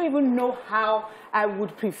extradition, I don't even know how I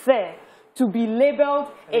would prefer to be labeled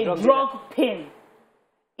a drug pin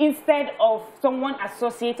instead of someone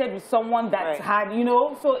associated with someone that had, you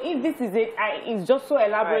know. So if this is it, it's just so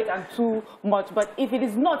elaborate and too much. But if it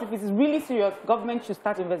is not, if it is really serious, government should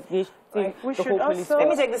start investigating the whole police. Let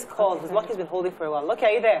me take this call, because Lucky's been holding for a while. Lucky,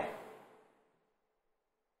 are you there?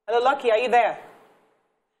 Hello, Lucky, are you there?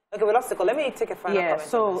 Okay, we lost the call. Let me take a final comment.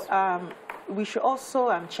 So we should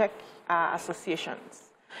also check our associations.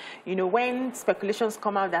 You know, when speculations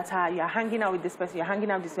come out that you're hanging out with this person, you're hanging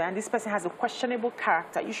out with this person, and this person has a questionable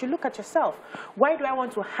character, you should look at yourself. Why do I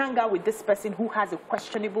want to hang out with this person who has a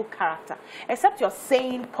questionable character? Except you're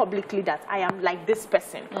saying publicly that I am like this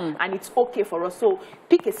person, and it's okay for us. So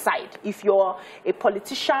pick a side. If you're a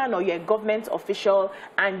politician or you're a government official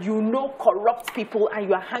and you know corrupt people and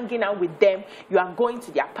you are hanging out with them, you are going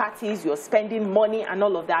to their parties, you're spending money and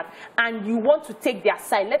all of that, and you want to take their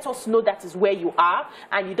side, let us know that is where you are,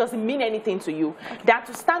 and it doesn't mean anything to you. That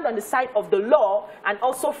to stand on the side of the law and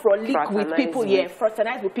also frolic with people,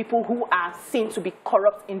 fraternize with people who are seen to be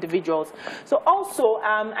corrupt individuals. So also,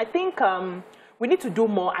 I think we need to do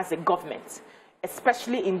more as a government,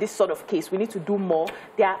 especially in this sort of case. We need to do more.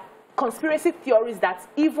 There are conspiracy theories that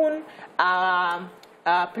even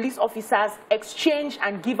police officers exchange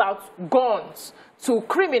and give out guns to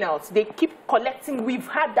criminals. They keep collecting. We've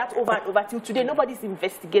had that over and over till today. Nobody's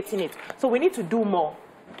investigating it. So we need to do more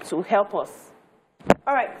to help us.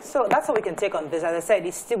 All right, so that's what we can take on this. As I said,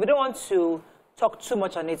 we don't want to talk too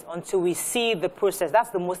much on it until we see the process. That's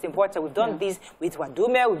the most important. We've done this with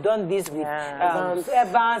Wadume, we've done this with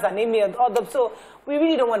Evans and Amy and others. So we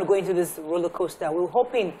really don't want to go into this roller coaster. We're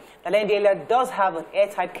hoping that NDLEA does have an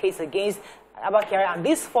airtight case against Abba Kyari and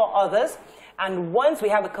these 4 others. And once we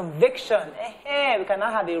have a conviction, we can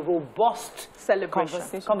now have a robust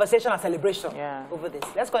conversation and celebration over this.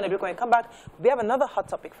 Let's go on a break. When we come back, we have another hot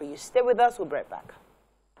topic for you. Stay with us. We'll be right back.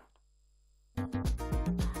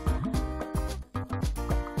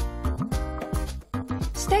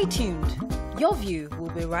 Stay tuned. Your View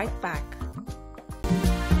will be right back.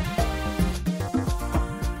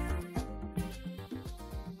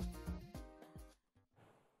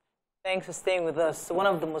 Thanks for staying with us. So one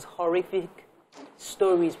of the most horrific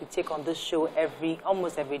stories we take on this show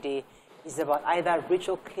almost every day is about either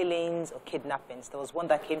ritual killings or kidnappings. There was one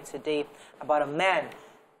that came today about a man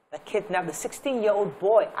that kidnapped a 16-year-old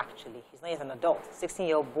boy, actually. He's not yet an adult.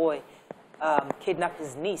 16-year-old boy kidnapped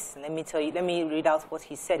his niece. And let me read out what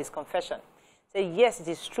he said, his confession. He said, yes, it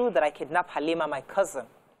is true that I kidnapped Halima, my cousin.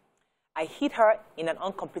 I hid her in an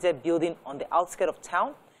uncompleted building on the outskirts of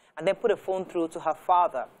town and then put a phone through to her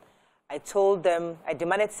father. I told them I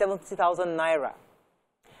demanded 70,000 naira.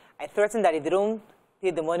 I threatened that if they don't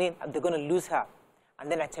pay the money, they're going to lose her.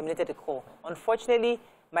 And then I terminated the call. Unfortunately,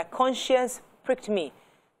 my conscience pricked me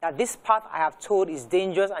that this path I have told is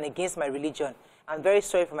dangerous and against my religion. I'm very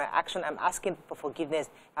sorry for my action. I'm asking for forgiveness.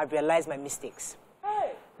 I've realized my mistakes.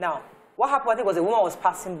 Hey. Now, what happened, I think, was a woman was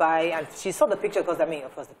passing by, and she saw the picture because, I mean,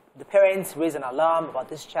 of course, the parents raised an alarm about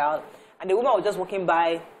this child. And the woman was just walking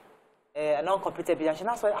by an uncompleted building. She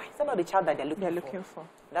now saw, it's not the child that they're looking for.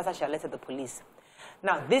 That's how she alerted the police.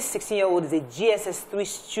 Now, this 16-year-old is a GSS 3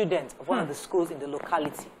 student of one of the schools in the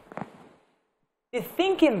locality. They're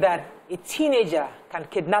thinking that a teenager can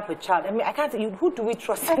kidnap a child. I mean, I can't. Who do we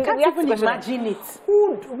trust? I can't even imagine it.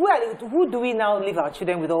 Who do we now leave our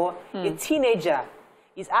children with? Or a teenager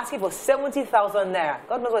is asking for 70,000 naira.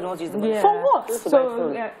 God knows what he wants to use the money for. What?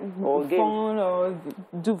 So, phone or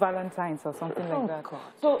do Valentine's or something like that. God.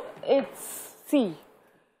 So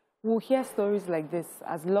we'll hear stories like this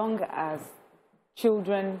as long as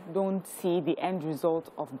children don't see the end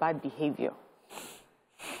result of bad behavior.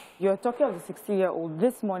 You're talking of the 16-year-old.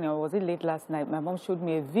 This morning, or was it late last night, my mom showed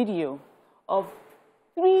me a video of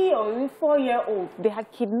 3 or even 4-year-old. They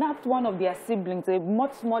had kidnapped one of their siblings, a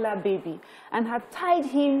much smaller baby, and had tied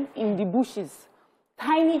him in the bushes.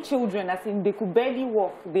 Tiny children, as in they could barely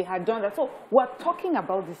walk, they had done that. So we're talking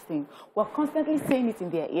about this thing. We're constantly saying it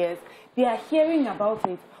in their ears. They are hearing about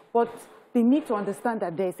it, but they need to understand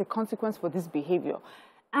that there is a consequence for this behavior.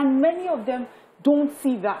 And many of them don't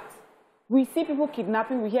see that. We see people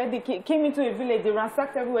kidnapping. We hear they came into a village, they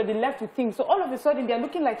ransacked everywhere, they left with things. So all of a sudden, they're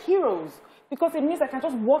looking like heroes. Because it means I can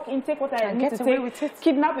just walk in, take what I need to take,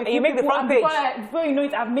 kidnap a few you make the front page. Before you know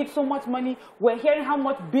it, I've made so much money. We're hearing how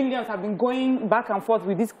much billions have been going back and forth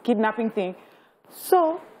with this kidnapping thing.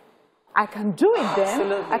 So I can do it then.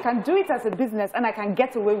 Absolutely. I can do it as a business and I can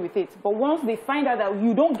get away with it. But once they find out that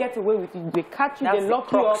you don't get away with it, they catch you, they lock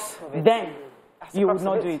you up, then you will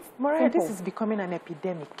not do it. Mariah, this is becoming an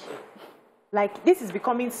epidemic. Like, this is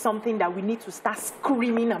becoming something that we need to start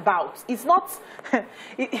screaming about. It's not,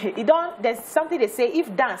 there's something they say,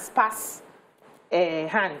 if dance pass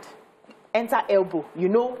hand, enter elbow, you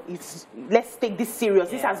know, let's take this serious.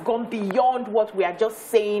 Yeah. This has gone beyond what we are just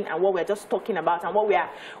saying and what we're just talking about and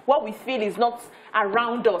what we feel is not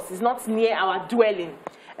around us, is not near our dwelling.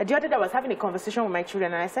 The other day I was having a conversation with my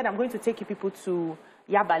children and I said, I'm going to take you people to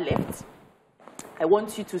Yaba Left. I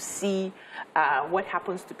want you to see what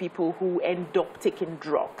happens to people who end up taking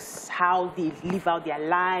drugs, how they live out their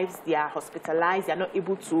lives, they are hospitalized, they are not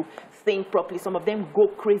able to think properly. Some of them go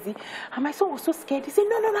crazy. And my son was so scared. He said,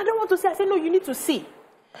 no, I don't want to see. I said, no, you need to see.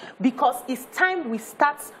 Because it's time we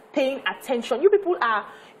start paying attention. You people are,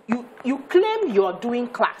 you claim you're doing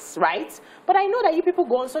class, right? But I know that you people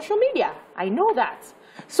go on social media. I know that.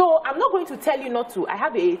 So I'm not going to tell you not to. I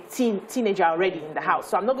have a teenager already in the house,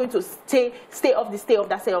 so I'm not going to stay off this, stay off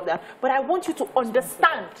that, stay off that. But I want you to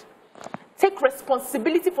understand. Take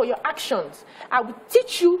responsibility for your actions. I will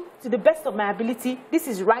teach you to the best of my ability. This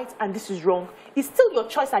is right and this is wrong. It's still your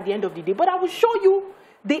choice at the end of the day. But I will show you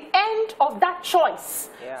the end of that choice.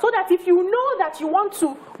 Yeah. So that if you know that you want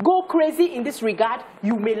to go crazy in this regard,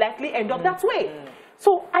 you may likely end up that way.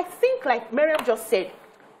 So I think, like Miriam just said,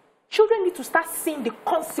 children need to start seeing the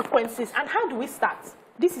consequences. And how do we start?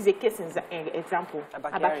 This is a case example. Abba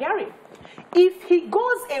Kyari. If he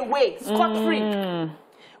goes away scot-free,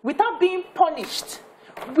 without being punished,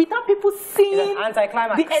 without people seeing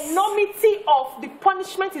the enormity of the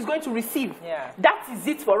punishment he's going to receive, that is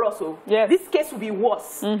it for us. So this case will be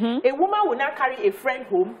worse. A woman will now carry a friend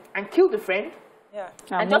home and kill the friend.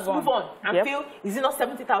 And just move on and feel, is it not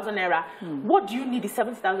 70,000 naira? What do you need the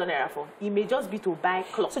 70,000 naira for? It may just be to buy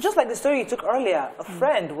clothes. So just like the story you took earlier, a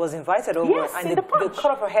friend was invited over and they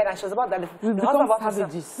cut off her head and she was about that. We become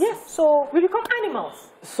savages. Yes. So we become animals.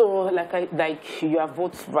 So like you have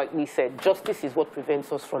both rightly said, justice is what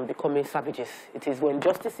prevents us from becoming savages. It is when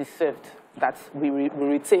justice is served that we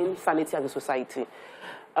retain sanity as a society.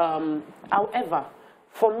 However,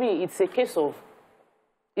 for me, it's a case of,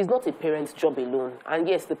 it's not a parent's job alone. And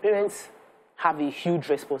yes, the parents have a huge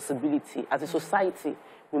responsibility. As a society,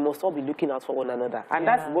 we must all be looking out for one another. And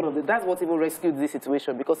that's what even rescued this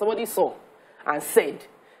situation, because somebody saw and said,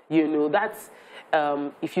 you know, that's,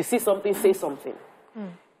 if you see something, say something.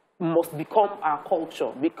 Must become our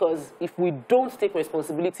culture, because if we don't take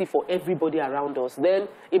responsibility for everybody around us, then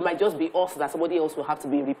it might just be us that somebody else will have to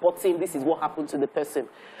be reporting, this is what happened to the person.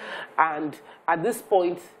 And at this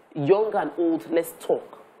point, young and old, let's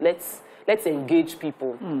talk. Let's engage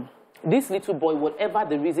people. This little boy, whatever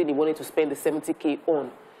the reason he wanted to spend the 70K on,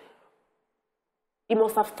 he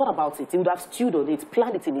must have thought about it. He would have stewed on it,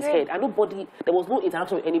 planned it in his head. And there was no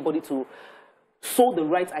interaction with anybody to sow the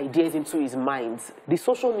right ideas into his mind. The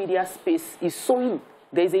social media space is sowing.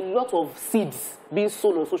 There's a lot of seeds being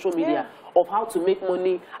sown on social media of how to make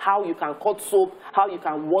money, how you can cut soap, how you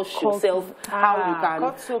can wash yourself, how you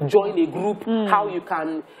can join a group, how you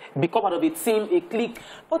can become part of a team, a clique.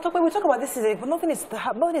 But when we talk about this, but nothing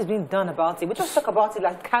is being done about it. We just talk about it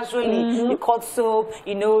like casually. You cut soap,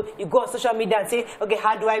 you know, you go on social media and say, okay,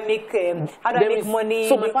 how do I make money?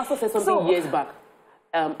 So my pastor said something years back.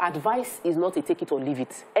 Advice is not a take it or leave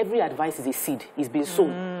it. Every advice is a seed. It's been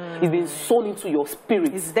sown. It's been sown into your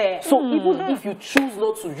spirit. It's there. So even if you choose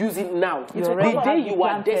not to use it now, the day you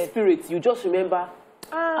are desperate, you just remember,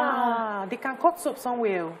 they can cut soap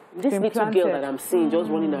somewhere. This little girl that I'm seeing just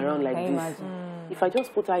running around like this, if I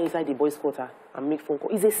just put her inside the boys' quarter and make phone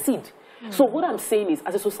call, it's a seed. So what I'm saying is,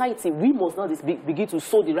 as a society, we must now begin to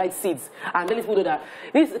sow the right seeds. And then people know that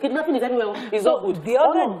this kidnapping is anywhere. It's not good. The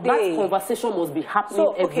other day, that conversation must be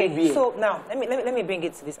happening everywhere. So now, let me bring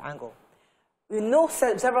it to this angle. We know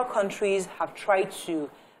several countries have tried to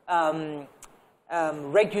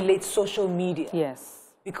regulate social media.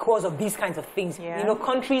 Yes. Because of these kinds of things. You know,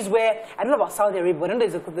 countries where, I don't know about Saudi Arabia, but I know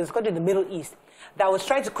there's a country in the Middle East that was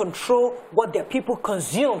trying to control what their people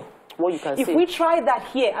consume. What you can if we try that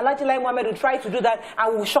here, Alhaji Lai Mohammed will try to do that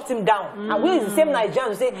and we'll shut him down. And we're the same Nigerians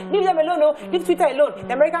who say, leave them alone, no, leave Twitter alone,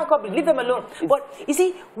 the American company, leave them alone. But you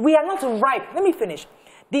see, we are not ripe. Let me finish.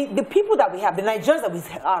 the people that we have, the Nigerians that we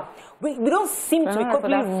are, we don't seem to be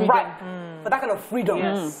completely ripe for that kind of freedom.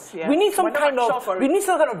 Yes. We need some kind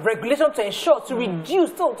of regulation to ensure, to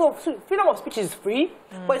reduce. So freedom of speech is free,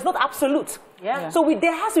 but it's not absolute. So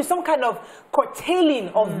there has to be some kind of curtailing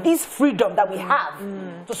of this freedom that we have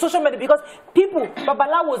to social media, because people,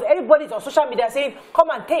 babalawos, everybody's on social media saying, come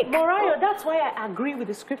and take. Morayo, that's why I agree with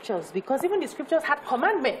the scriptures, because even the scriptures had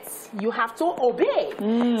commandments. You have to obey.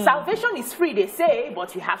 Salvation is free, they say,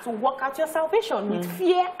 but you have to work out your salvation with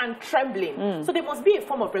fear and trembling. So there must be a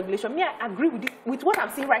form of regulation. Me, I agree with what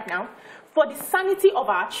I'm seeing right now. For the sanity of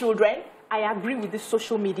our children, I agree with this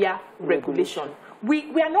social media regulation.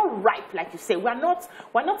 We are not ripe, like you say. We're not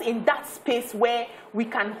in that space where we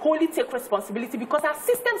can wholly take responsibility, because our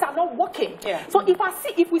systems are not working. So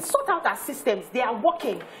if we sort out our systems, they are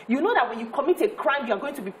working. You know that when you commit a crime, you are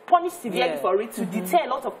going to be punished severely for it, to deter a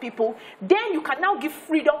lot of people. Then you can now give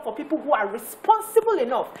freedom for people who are responsible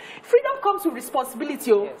enough. Freedom comes with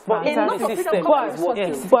responsibility, but a lot of freedom comes with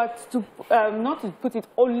responsibility. But to not to put it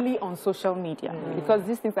only on social media, because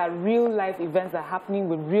these things are real life events that are happening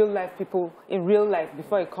with real life people in real life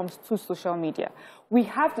before it comes to social media. We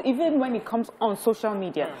have to, even when it comes on social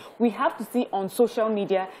media, we have to see on social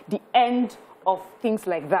media the end of things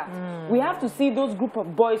like that. We have to see those group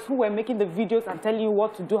of boys who were making the videos and telling you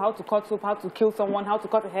what to do, how to cut soap, how to kill someone, how to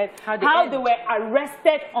cut a head, how they were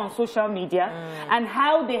arrested on social media, and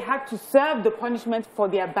how they had to serve the punishment for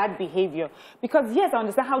their bad behavior. Because yes, I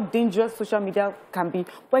understand how dangerous social media can be,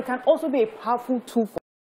 but it can also be a powerful tool for,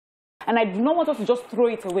 and I do not want us to just throw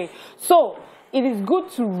it away. So it is good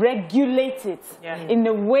to regulate it in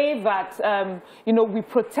a way that, you know, we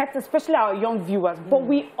protect, especially our young viewers. But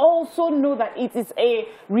we also know that it is a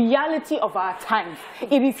reality of our times.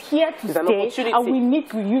 It is here to stay, and we need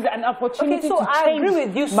to use an opportunity to change I agree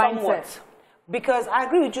with you somewhat. Because I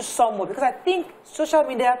agree with you somewhat, because I think social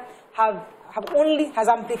media has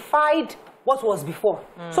amplified what was before.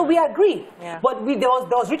 So we agree. But there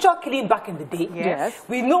was ritual killing back in the day.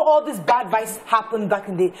 We know all this bad vice happened back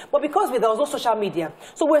in the day. But because there was no social media,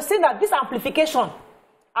 so we're saying that this amplification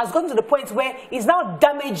has gotten to the point where it's now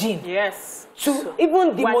damaging to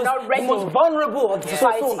even the most vulnerable of the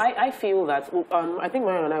society. So I feel that, I think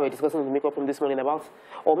Mariam and I were discussing the makeup room this morning about,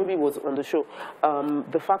 or maybe it was on the show,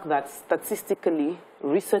 the fact that statistically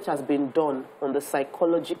research has been done on the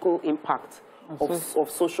psychological impact of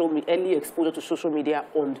social media, early exposure to social media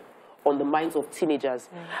on the minds of teenagers.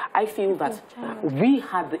 I feel that we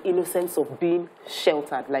had the innocence of being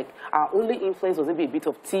sheltered. Like, our only influence was maybe a bit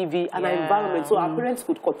of TV and our environment. So our parents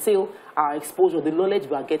could curtail our exposure, the knowledge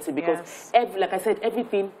we are getting, because like I said,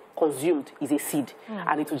 everything consumed is a seed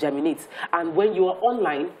and it will germinate. And when you are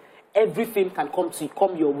online, everything can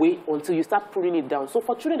come your way until you start pruning it down. So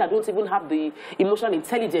for children that don't even have the emotional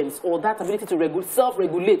intelligence or that ability to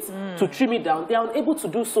self-regulate, to trim it down, they are unable to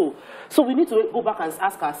do so. So we need to go back and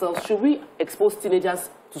ask ourselves, should we expose teenagers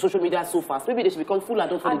to social media so fast? Maybe they should become full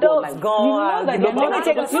adults when they go online.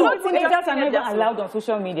 Teenagers are never allowed on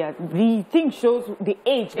social media. The thing shows the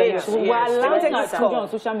age that we're allowing our children on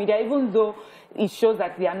social media, even though it shows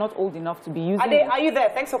that they are not old enough to be using it. Are you there?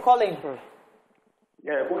 Thanks for calling.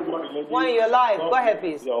 Yeah, good morning, ladies. One, you're live. Go ahead,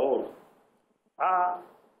 please.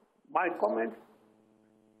 My comment,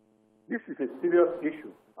 this is a serious issue.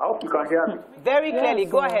 I hope you can hear me. Very clearly.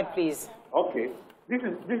 Go ahead, please. Okay. This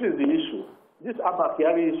is the issue. This Abba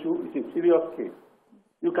Kyari issue is a serious case.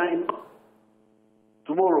 You can,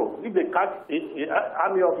 tomorrow, if they catch an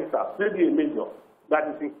army officer, maybe a major, that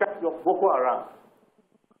is in charge of Boko Haram,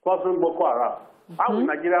 sponsoring Boko Haram, how will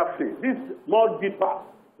Nigeria feel? This is more deeper.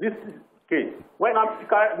 This case. When Abba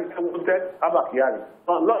Kyari wanted Abba Kyari,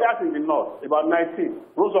 lawyers in the north, about 19,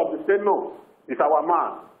 those of the state no, it's our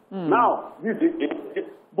man. Now, this is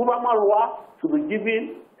Bubama Rua should be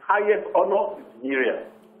given highest honor in Nigeria.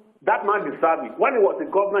 That man deserves it. When he was a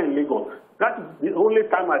governor in Lagos, that is the only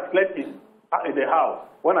time I slept in the house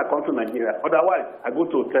when I come to Nigeria. Otherwise, I go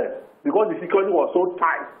to hotel because the security was so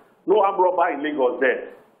tight. No armed robber in Lagos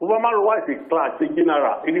there. Bubama Rua is a class, a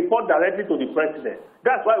general. He reports directly to the president.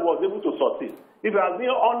 That's why he was able to succeed. If he has been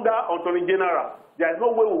under Attorney General, there is no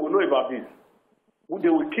way we will know about this. They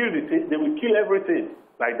will kill the thing. They will kill everything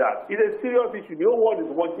like that. It's a serious issue. The whole world is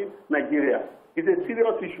watching Nigeria. It's a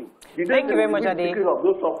serious issue. Thank you very much, Ade. Of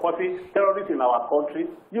those supporting terrorists in our country,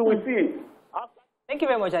 you will see it. Thank you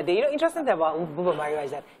very much, Ade. You know, interesting thing about Buba Mario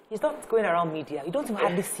is that he's not going around media. You don't even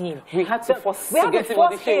hardly see him. We had to force him. We had to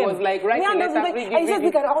force him. Was like, right, I said,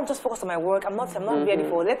 look, I'm just focused on my work. I'm not ready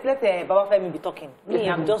for. Let Baba Femi be talking. Me,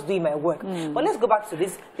 I'm just doing my work. But let's go back to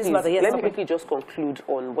this matter. Yes, let me quickly just conclude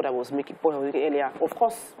on what I was making earlier. Of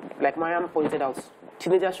course, like Mariam pointed out,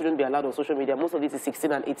 teenagers shouldn't be allowed on social media. Most of it is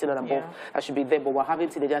 16 and 18 and above that should be there, but we're having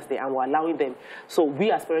teenagers there and we're allowing them. So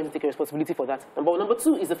we as parents take responsibility for that. Number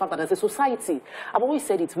two is the fact that as a society, I've always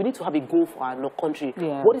said it, we need to have a goal for our country.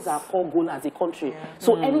 Yes. What is our core goal as a country?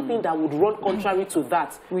 So anything that would run contrary to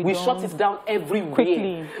that, we shut it down everywhere.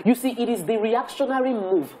 Quickly. You see, it is the reactionary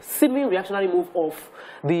move, seeming reactionary move of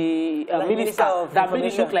the minister that made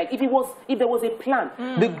it look like if there was a plan.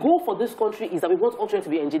 The goal for this country is that we want all children to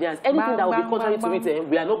be engineers. Anything that will be contrary to it,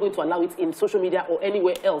 we are not going to allow it in social media or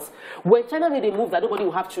anywhere else. When China made a move that nobody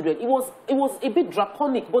will have children, it was a bit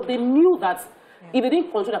draconic, but they knew that if they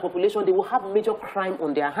didn't control their population, they will have major crime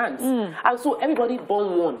on their hands. And so everybody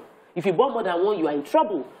born one. If you born more than one, you are in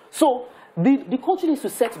trouble. So the country needs to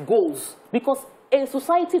set goals, because a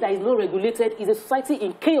society that is not regulated is a society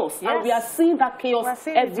in chaos. Yes. And we are seeing that chaos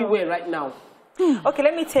everywhere right now. Okay,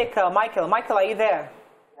 let me take Michael. Michael, are you there?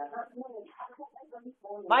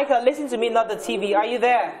 Michael, listen to me, not the TV. Are you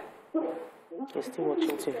there? He's still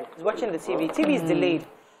watching TV. He's watching the TV. TV is delayed.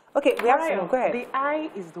 Okay, we have to go ahead. The eye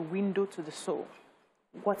is the window to the soul.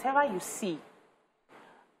 Whatever you see,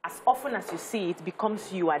 as often as you see it,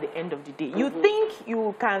 becomes you at the end of the day. You think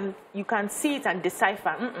you can see it and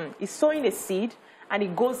decipher. It's sowing a seed, and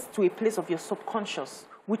it goes to a place of your subconscious,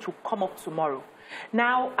 which will come up tomorrow.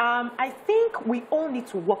 Now, I think we all need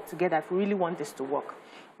to work together if we really want this to work.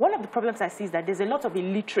 One of the problems I see is that there's a lot of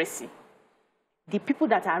illiteracy. The people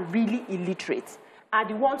that are really illiterate are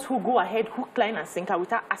the ones who go ahead, hook, line, and sinker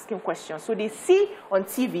without asking questions. So they see on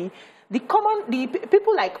TV, the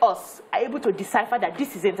people like us are able to decipher that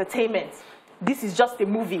this is entertainment, this is just a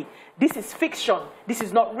movie, this is fiction, this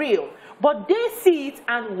is not real. But they see it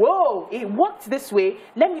and, whoa, it worked this way,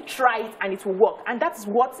 let me try it and it will work. And that's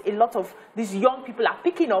what a lot of these young people are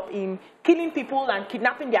picking up in killing people and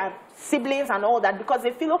kidnapping their siblings and all that, because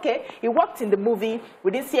they feel, okay, it worked in the movie,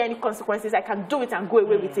 we didn't see any consequences, I can do it and go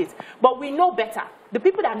away with it. But we know better. The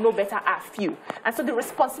people that know better are few. And so the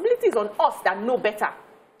responsibility is on us that know better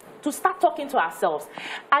to start talking to ourselves.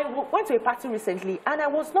 I went to a party recently and I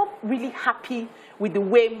was not really happy with the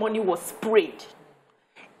way money was sprayed.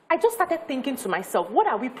 I just started thinking to myself, what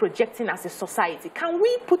are we projecting as a society? Can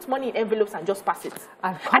we put money in envelopes and just pass it?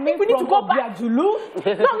 I think we need to go back. No,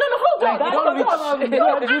 hold on.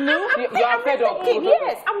 You are fed up.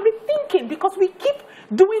 Yes, I'm rethinking, because we keep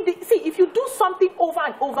doing the... See, if you do something over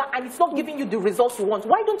and over and it's not giving you the results you want,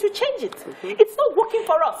 why don't you change it? It's not working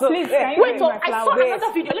for us. Please, wait, I saw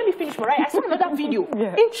another video. Let me finish, Mariah. I saw another video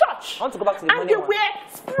in church. I want to go back to the and they were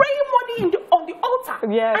spraying money on the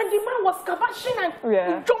altar. Yes. And the man was kabashing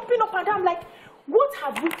and jumping up and down. Like, what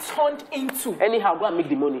have we turned into? Anyhow, go and make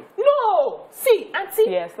the money. No! See, Auntie,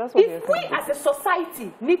 yes, that's what if we as a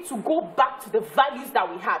society need to go back to the values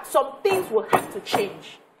that we had, some things will have to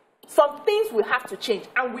change. Some things will have to change,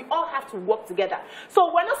 and we all have to work together.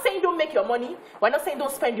 So we're not saying don't make your money, we're not saying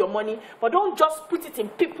don't spend your money, but don't just put it in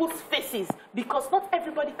people's faces, because not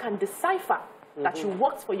everybody can decipher that you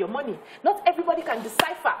worked for your money. Not everybody can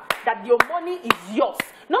decipher that your money is yours.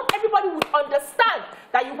 Not everybody would understand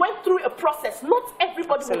that you went through a process. Not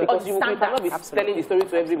everybody will understand that. You cannot be telling the story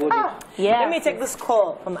to everybody. Let me take this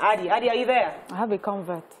call from Adi. Adi, are you there? I have a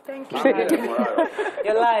convert. Thank you.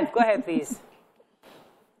 You're live. Go ahead, please.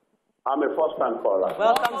 I'm a first-time caller.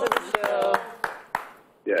 Welcome to the show.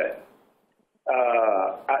 Yeah.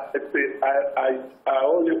 I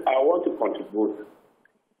want to contribute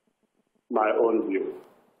my own view.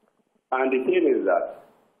 And the thing is that,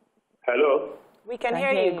 hello? We can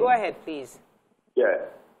hear you. Go ahead, please. Yeah.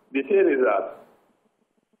 The thing is that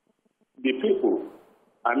the people,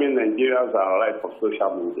 I mean Nigerians, are right for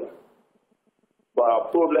social media. But our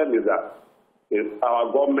problem is that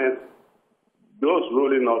our government, those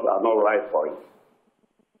ruling us are not right for it.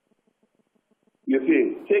 You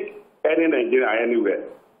see, take any Nigerian anywhere,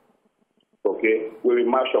 okay, we will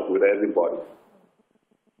mash up with everybody.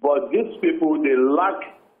 But these people, they lack,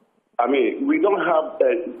 I mean, we don't have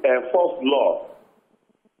a enforced law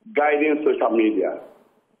guiding social media,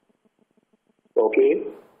 okay?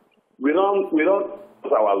 We don't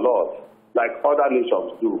use our laws like other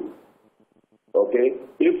nations do, okay?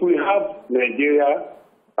 If we have Nigeria,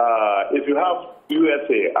 if you have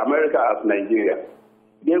USA, America as Nigeria,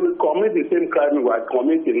 they will commit the same crime we are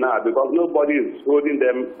committing now because nobody is holding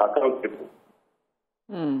them accountable.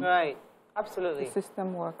 Right, absolutely. The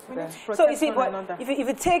system works there. So you see, if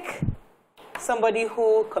you take somebody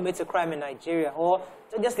who commits a crime in Nigeria, or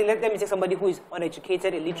just let me take somebody who is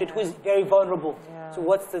uneducated, illiterate, who is very vulnerable to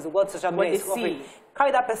what social media is offering,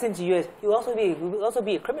 carry that person to US, he will also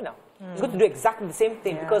be a criminal. He's going to do exactly the same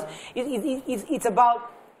thing because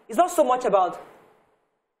it's not so much about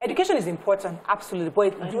Education is important, absolutely,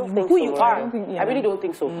 but I don't think who so, you right? are. I really don't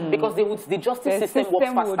think so, because the justice system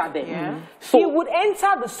works faster there. Yeah. So he would enter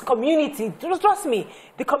the community, trust me,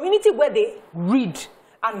 the community where they read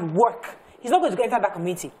and work. He's not going to enter that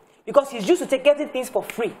community because he's used to getting things for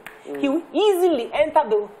free. He will easily enter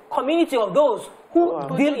the community of those who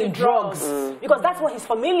deal in drugs because that's what he's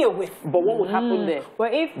familiar with. But what would happen there? Well,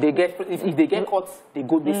 if they get caught, they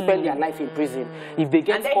spend their life in prison. If they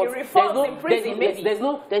get caught,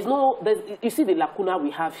 you see the lacuna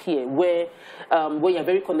we have here, where you're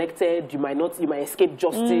very connected, you might escape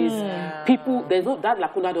justice. People, that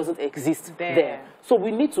lacuna doesn't exist there. So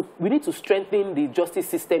we need to strengthen the justice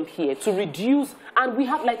system here to reduce. And we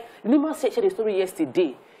have, like Nima shared a story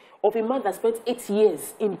yesterday of a man that spent 8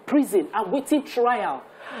 years in prison awaiting trial.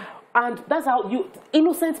 And that's how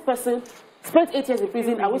innocent person spent 8 years in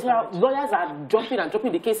prison awaiting trial. Lawyers are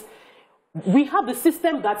dropping the case. We have the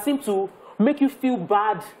system that seems to make you feel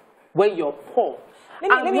bad when you're poor. We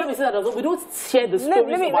don't share the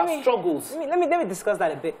stories of our struggles. Let me discuss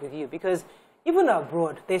that a bit with you, because even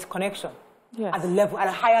abroad, there's connection. Yes. At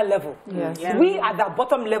a higher level. Yes. Yeah. We at the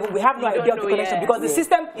bottom level, we have no idea of the connection because the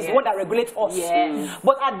system is the one that regulates us. Yes.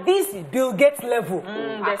 But at this Bill Gates level,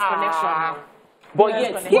 there's connection. But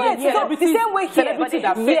yes, the same way here. Celebrities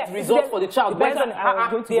that affect results for the child.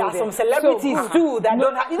 There are some celebrities too that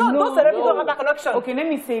don't have, those celebrities don't have that connection. Okay, let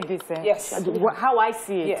me say this. Yes. How I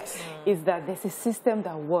see it is that there's a system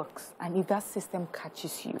that works, and if that system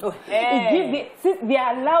catches you, the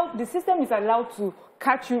system is allowed to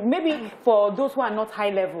catch you. Maybe for those who are not high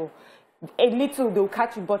level, a little they'll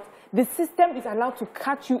catch you, but the system is allowed to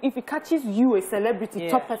catch you. If it catches you, a celebrity,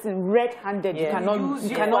 top person, red-handed, you cannot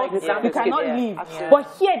leave. But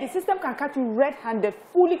here, the system can catch you red-handed,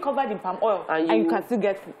 fully covered in palm oil, and you can still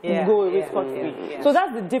go away scot-free. So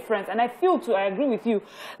that's the difference. And I agree with you,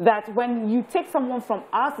 that when you take someone from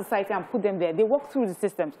our society and put them there, they walk through the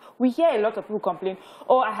systems. We hear a lot of people complain,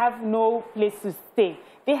 oh, I have no place to stay.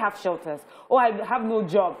 They have shelters. Or I have no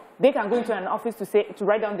job. They can go into an office to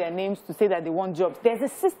write down their names to say that they want jobs. There's a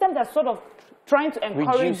system that's sort of trying to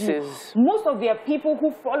encourage you. Most of their people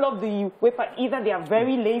who follow the way, either they are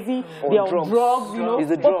very lazy, they are on drugs,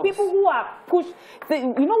 But people who are pushed,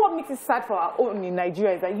 you know what makes it sad for our own in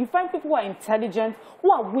Nigeria is that you find people who are intelligent,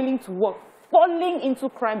 who are willing to work, falling into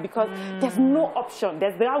crime because there's no option.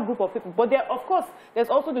 There's that group of people. But of course, there's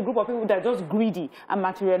also the group of people that are just greedy and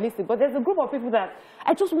materialistic. But there's a group of people that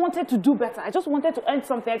I just wanted to do better. I just wanted to earn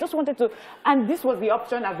something. I just wanted to, and this was the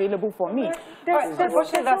option available for me.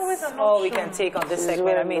 Unfortunately, that's all we can take on this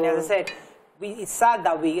segment. I mean, as I said, it's sad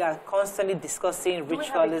that we are constantly discussing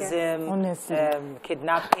ritualism,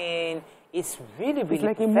 kidnapping. It's really,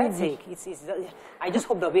 really pathetic. I just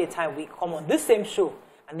hope there'll be a time we come on this same show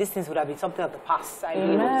and these things would have been something of the past. I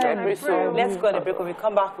really hope so. Let's go on a break. When we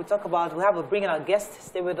come back, we have a bring in our guest.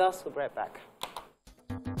 Stay with us. We'll be right back.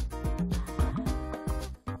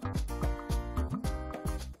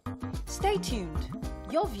 Stay tuned.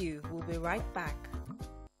 Your View will be right back.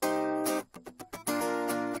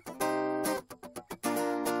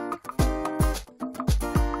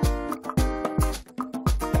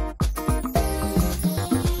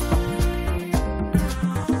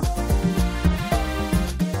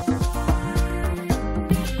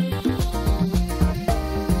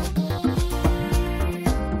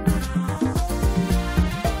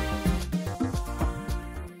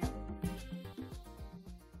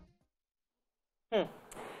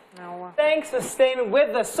 Thanks for staying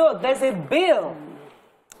with us. So there's a bill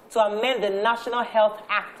to amend the National Health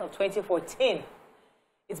Act of 2014.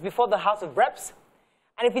 It's before the House of Reps.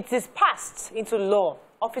 And if it is passed into law,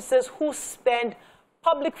 officers who spend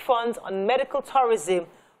public funds on medical tourism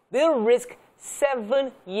will risk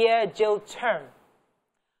 7-year jail term.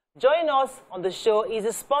 Joining us on the show is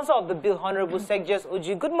the sponsor of the bill, Honorable Sekjes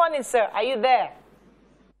Oju. Good morning, sir. Are you there?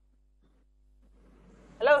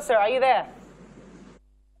 Hello, sir. Are you there?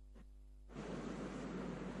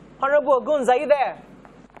 Honorable Oguns, are you there?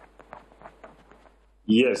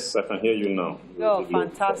 Yes, I can hear you now. Oh,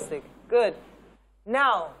 fantastic. Good.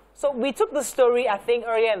 Now, so we took the story, I think,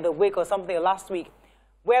 earlier in the week or something last week,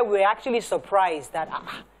 where we were actually surprised that,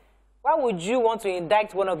 why would you want to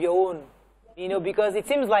indict one of your own? You know, because it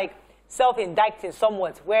seems like self-indicting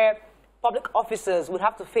somewhat, where public officers would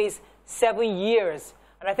have to face 7 years.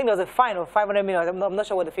 And I think there's a fine of 500 million, I'm not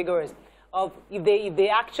sure what the figure is, of if they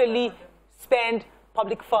actually spend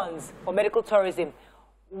public funds for medical tourism.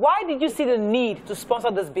 Why did you see the need to sponsor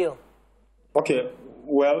this bill? Okay,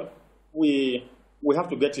 well, we have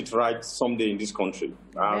to get it right someday in this country.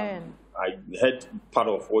 I heard part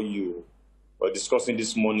of what you were discussing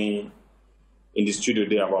this morning in the studio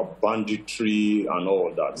there about banditry and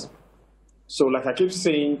all that. So like I keep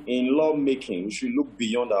saying, in lawmaking, we should look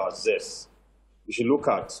beyond our zest. We should look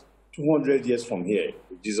at 200 years from here,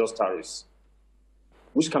 if Jesus tarries.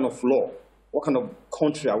 Which kind of law, what kind of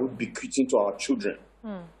country are we bequeathing to our children?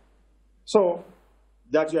 So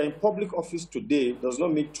that you're in public office today does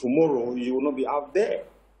not mean tomorrow you will not be out there.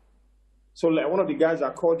 So like one of the guys I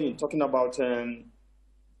called in talking about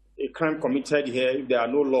a crime committed here, if there are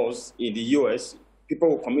no laws in the US, people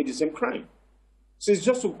will commit the same crime. So it's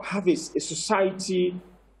just to have a society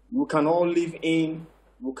we can all live in,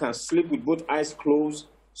 we can sleep with both eyes closed.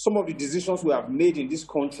 Some of the decisions we have made in this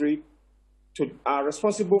country are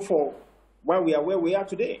responsible for why we are where we are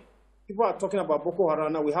today. People are talking about Boko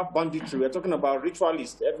Haram now, we have banditry, we're talking about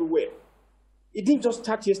ritualists everywhere. It didn't just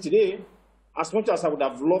start yesterday. As much as I would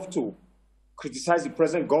have loved to criticize the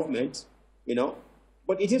present government,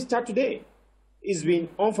 but it didn't start today. It's been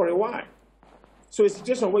on for a while. So a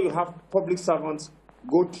situation where you have public servants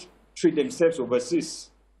go treat themselves overseas.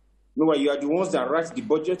 Meanwhile, you are the ones that write the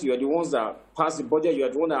budget, you are the ones that pass the budget, you are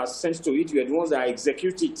the ones that are sent to it, you are the ones that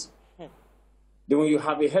execute it. Then when you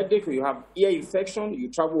have a headache, when you have ear infection,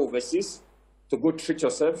 you travel overseas to go treat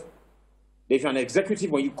yourself. If you're an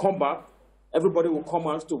executive, when you come back, everybody will come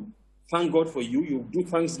out to thank God for you. You do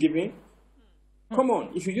Thanksgiving. Come on,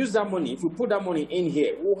 if you use that money, if you put that money in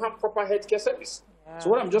here, we'll have proper healthcare service. Yeah. So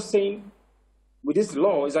what I'm just saying with this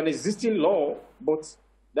law is an existing law, but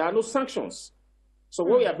there are no sanctions. So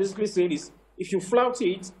what we are basically saying is, if you flout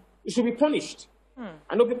it, you should be punished.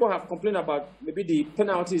 I know people have complained about maybe the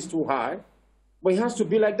penalty is too high, but it has to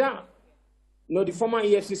be like that. The former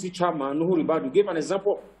EFCC chairman, Nuhu Ribadu, gave an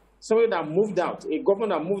example of somebody that moved out, a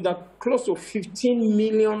government that moved out close to $15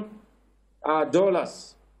 million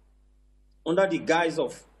under the guise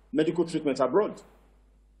of medical treatment abroad.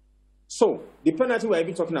 So the penalty we're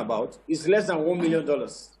even talking about is less than $1 million.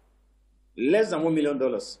 Less than $1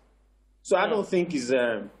 million. So I don't think it's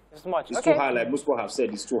too high, like most people have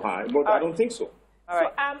said it's too high, but I don't think so. All right.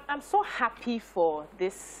 So I'm so happy for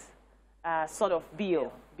this sort of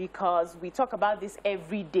bill, because we talk about this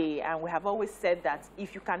every day, and we have always said that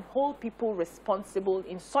if you can hold people responsible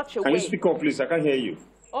in such a way... Can you speak up, please? I can't hear you.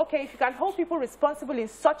 Okay, if you can hold people responsible in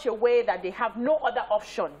such a way that they have no other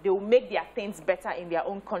option, they will make their things better in their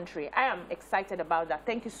own country. I am excited about that.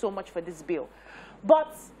 Thank you so much for this bill.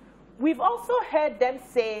 But we've also heard them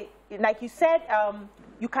say, like you said,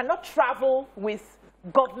 you cannot travel with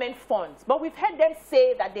government funds. But we've heard them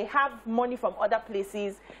say that they have money from other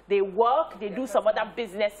places, they work, they do some other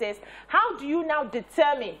businesses. How do you now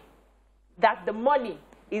determine that the money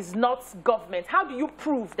is not government? How do you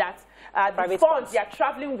prove that the funds you're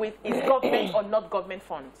traveling with is government or not government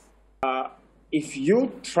funds? If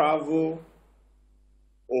you travel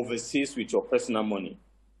overseas with your personal money,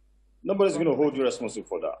 nobody's going to hold you responsible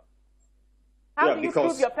for that. How do you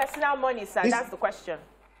prove your personal money, sir? That's the question.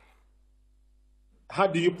 How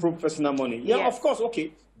do you prove personal money? Yeah, yes. Of course.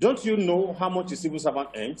 Okay. Don't you know how much a civil servant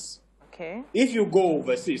earns? Okay. If you go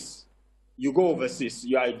overseas,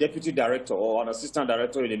 you are a deputy director or an assistant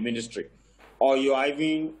director in a ministry, or you are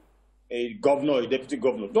even a governor or a deputy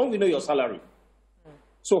governor. Don't we know your salary?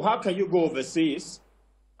 So how can you go overseas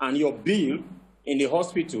and your bill in the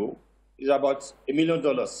hospital is about $1 million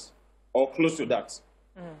or close to that?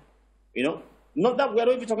 Not that we're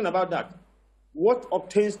not even talking about that. What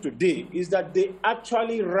obtains today is that they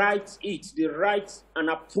actually write it. They write and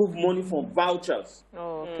approve money from vouchers.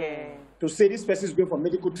 Okay. To say this person is going for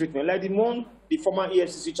medical treatment, like the one the former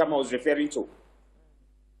EFCC chairman was referring to.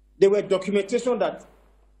 There were documentation that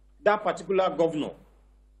that particular governor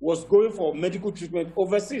was going for medical treatment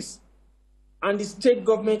overseas, and the state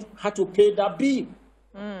government had to pay that bill.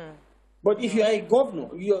 But if you are a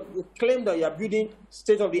governor, you claim that you are building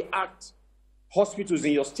state-of-the-art hospitals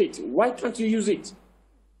in your state. Why can't you use it?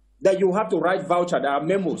 That you have to write voucher, there are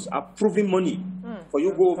memos approving money for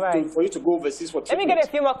you to go overseas for treatment. Let me get a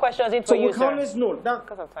few more questions in for you, sir. So we can always know that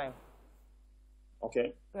because of time.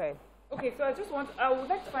 Okay. Go ahead. Okay, so I would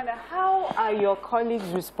like to find out, how are your colleagues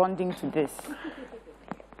responding to this?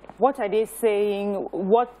 What are they saying?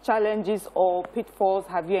 What challenges or pitfalls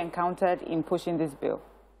have you encountered in pushing this bill?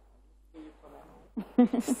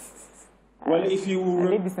 Well, if you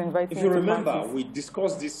remember, we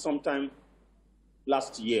discussed this sometime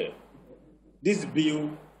last year. This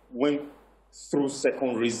bill went through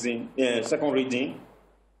second reading.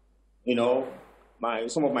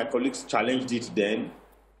 Some of my colleagues challenged it then.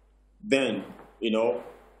 Then,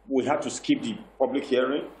 we had to skip the public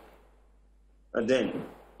hearing. And then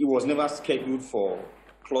it was never scheduled for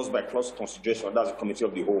clause-by-clause consideration. That's the committee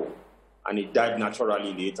of the whole. And it died naturally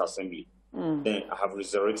in the 8th Assembly. Then I have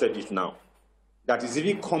resurrected it now. that is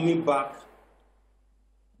even coming back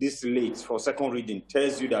this late for second reading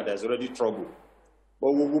tells you that there's already trouble.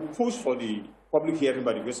 But we will push for the public hearing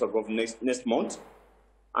by the grace of God next month,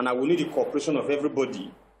 and I will need the cooperation of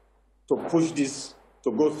everybody to push this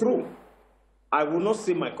to go through. I will not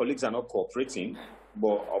say my colleagues are not cooperating,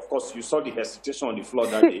 but of course you saw the hesitation on the floor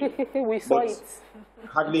that day. We saw it.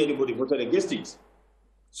 Hardly anybody voted against it.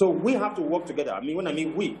 So we have to work together. I mean, when I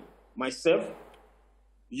mean we, myself,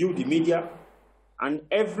 you, the media, and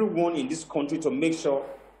everyone in this country to make sure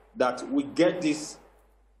that we get this,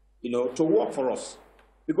 to work for us.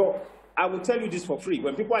 Because I will tell you this for free.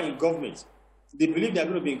 When people are in government, they believe they're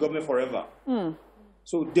going to be in government forever.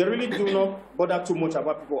 So they really do not bother too much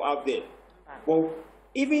about people out there. But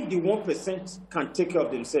even the 1% can take care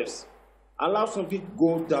of themselves. Allow something to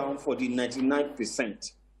go down for the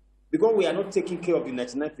 99%. Because we are not taking care of the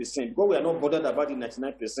 99%, because we are not bothered about the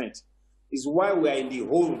 99%, is why we are in the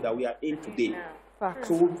hole that we are in today.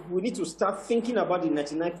 So we need to start thinking about the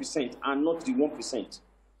 99% and not the 1%.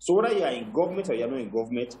 So whether you are in government or you are not in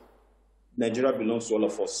government, Nigeria belongs to all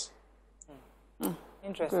of us.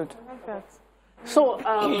 Interesting. Good. So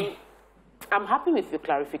I'm happy with the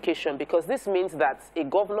clarification, because this means that a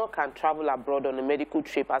governor can travel abroad on a medical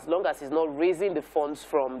trip as long as he's not raising the funds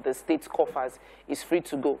from the state coffers. He's free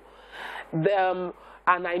to go. And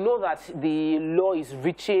I know that the law is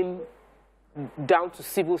reaching down to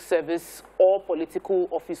civil service or political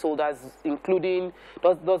office holders, including,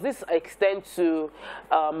 does this extend to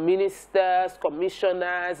ministers,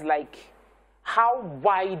 commissioners? Like, how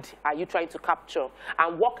wide are you trying to capture?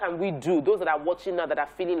 And what can we do, those that are watching now that are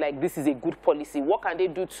feeling like this is a good policy, what can they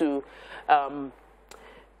do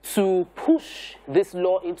to push this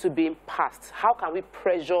law into being passed? How can we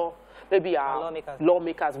pressure maybe our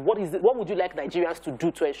lawmakers? What would you like Nigerians to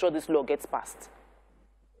do to ensure this law gets passed?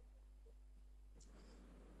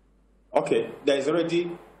 Okay, there is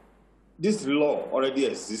already, this law already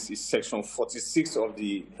exists. It's Section 46 of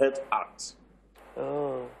the Health Act.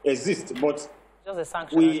 Exists, but just a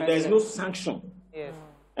sanction, there is no sanction. Yes.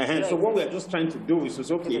 So what we are just trying to do is to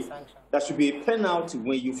say, okay, there should be a penalty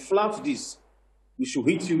when you flout this. We should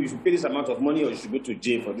hit you, you should pay this amount of money, or you should go to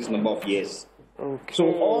jail for this number of years. Okay.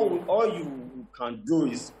 So all you can do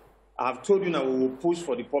is, I have told you now, we will push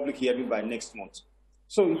for the public hearing by next month.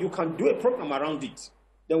 So you can do a program around it.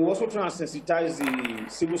 Then we'll also try and sensitize the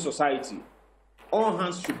civil society. All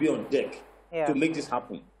hands should be on deck to make this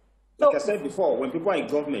happen. Like I said before, when people are in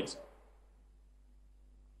government.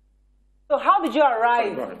 So how did you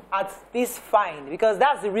arrive at this fine? Because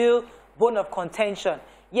that's the real bone of contention.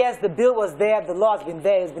 Yes, the bill was there, the law has been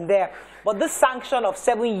there, it's been there. But this sanction of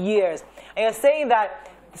 7 years, and you're saying that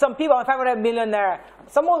some people are 500 million naira.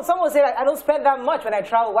 Someone say that I don't spend that much when I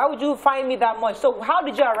travel. Why would you fine me that much? So how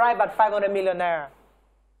did you arrive at 500 million naira?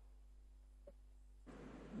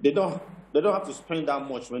 They don't have to spend that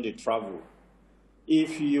much when they travel.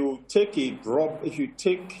 If you take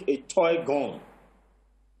a toy gun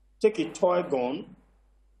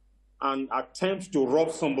and attempt to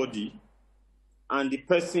rob somebody, and the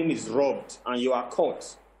person is robbed and you are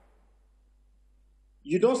caught,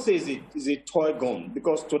 you don't say it's a toy gun,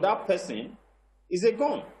 because to that person, it's a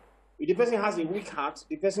gun. If the person has a weak heart,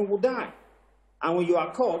 the person will die. And when you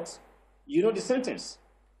are caught, you know the sentence,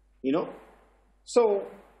 So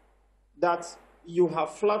that you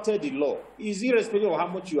have flouted the law is irrespective of how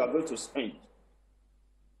much you are going to spend.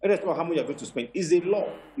 Irrespective of how much you are going to spend is a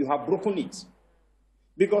law. You have broken it.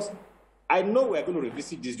 Because I know we are going to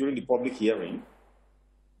revisit this during the public hearing.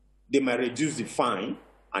 They might reduce the fine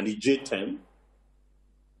and the jail term.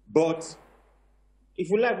 But if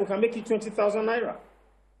we like, we can make it 20,000 naira.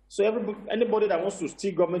 So anybody that wants to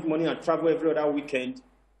steal government money and travel every other weekend,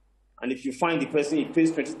 and if you find the person, he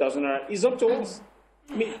pays 20,000 naira, it's up to us.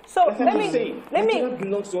 I mean, so let me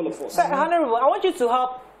belongs to all of us. So, Honorable, I want you to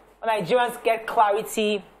help Nigerians get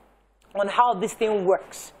clarity on how this thing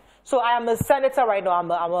works. So I am a senator right now.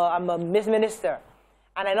 I'm a minister,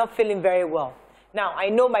 and I'm not feeling very well. Now I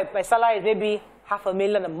know my salary is maybe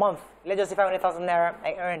 $500,000 a month. Let's just say 500,000 naira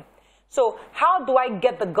I earn. So how do I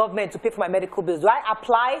get the government to pay for my medical bills? Do I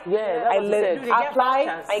apply? Yeah, I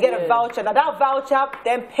apply. I get a voucher. Now that voucher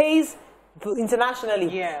then pays internationally.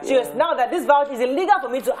 Yeah. So yes, now that this voucher is illegal for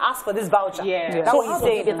me to ask for this voucher. Yeah. That's what he's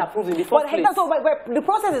saying. Get approved in the first place. So the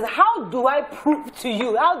process is, how do I prove to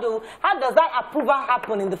you? How does that approval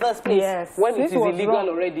happen in the first place? Yes. When it is illegal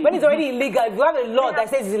already. When it's already illegal, if you have a law that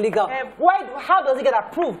says it's illegal, how does it get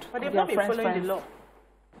approved? But they've not been following the law.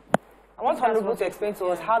 I want Honorable to explain to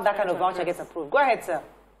us how that kind of voucher gets approved. Go ahead, sir.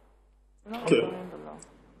 Okay.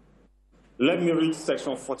 Let me read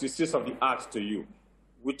Section 46 of the Act to you.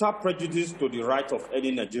 without prejudice to the right of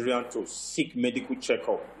any Nigerian to seek medical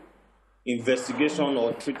checkup, investigation,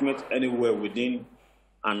 or treatment anywhere within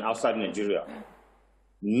and outside Nigeria,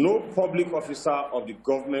 no public officer of the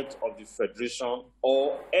government of the Federation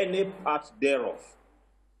or any part thereof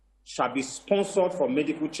shall be sponsored for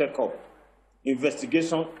medical checkup,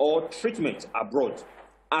 investigation, or treatment abroad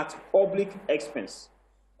at public expense,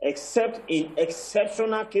 except in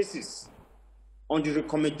exceptional cases on the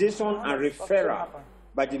recommendation and referral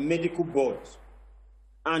by the medical board,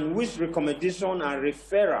 and which recommendation and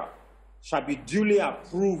referral shall be duly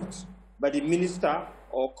approved by the Minister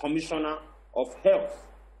or Commissioner of Health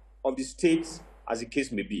of the state, as the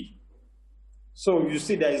case may be. So you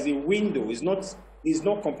see there is a window, it's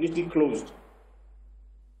not completely closed.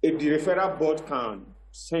 If the referral board can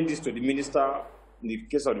send this to the minister, in the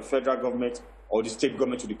case of the federal government, or the state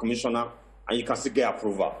government to the commissioner, and you can still get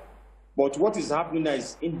approval. But what is happening now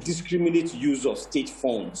is indiscriminate use of state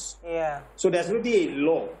funds. Yeah. So there's already a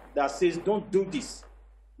law that says don't do this.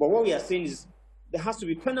 But what we are saying is there has to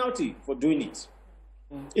be penalty for doing it.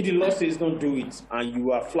 If the law says don't do it and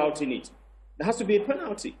you are flouting it, there has to be a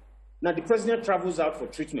penalty. Now the president travels out for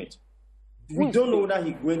treatment. We don't know whether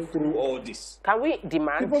he went through all this. Can we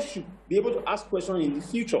demand? People should be able to ask questions in the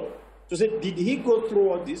future to say, did he go through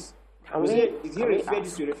all this? Did he refer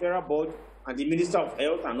this to the referral board and the Minister of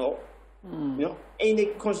Health and all? You know, in a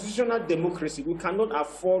constitutional democracy, we cannot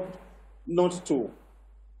afford not to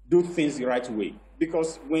do things the right way.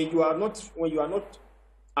 Because when you are not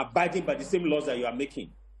abiding by the same laws that you are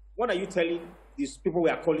making, what are you telling these people we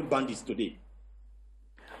are calling bandits today?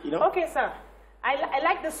 You know? Okay, sir. I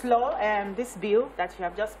like this law, this bill that you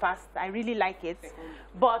have just passed. I really like it.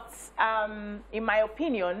 But in my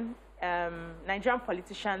opinion, Nigerian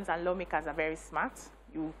politicians and lawmakers are very smart.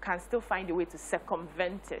 You can still find a way to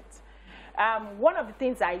circumvent it. One of the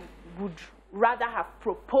things I would rather have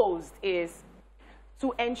proposed is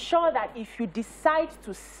to ensure that if you decide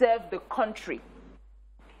to serve the country,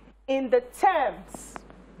 in the terms,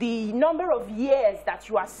 the number of years that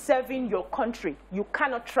you are serving your country, you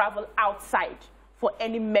cannot travel outside for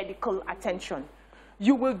any medical attention.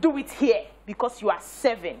 You will do it here because you are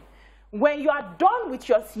serving. When you are done with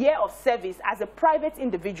your year of service as a private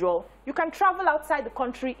individual, you can travel outside the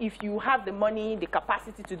country if you have the money, the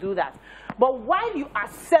capacity to do that. But while you are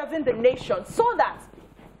serving the nation, so that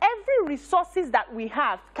every resources that we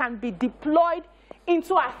have can be deployed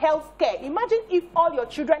into our health care. Imagine if all your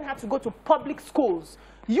children had to go to public schools.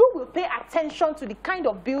 You will pay attention to the kind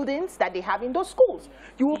of buildings that they have in those schools.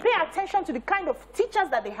 You will pay attention to the kind of teachers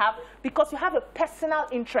that they have because you have a personal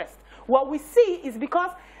interest. What we see is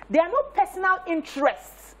because there are no personal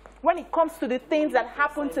interests when it comes to the things that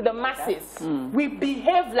happen to the masses. We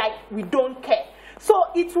behave like we don't care. So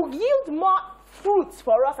it will yield more fruits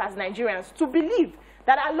for us as Nigerians to believe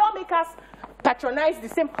that our lawmakers patronize the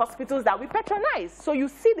same hospitals that we patronize. So you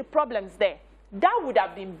see the problems there. That would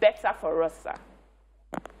have been better for us, sir.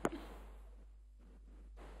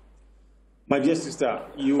 My dear sister,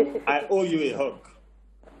 I owe you a hug.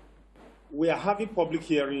 We are having public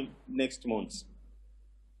hearing next month.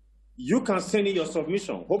 You can send in your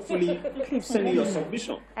submission. Hopefully, send in your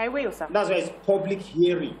submission. I will, sir. That's why it's public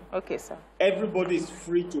hearing. Okay, sir. Everybody is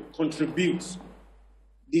free to contribute.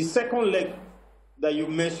 The second leg that you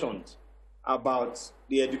mentioned about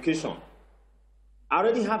the education, I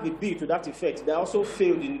already have a bill to that effect. They also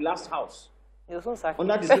failed in the last house.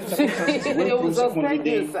 Under the same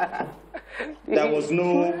circumstances, there was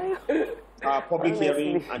no public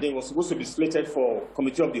hearing, and it was supposed to be slated for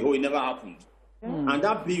committee of the whole. It never happened. And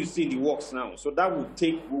that bill you see in the works now. So that we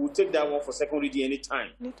will take that one for second reading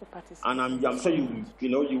anytime. And I'm sure you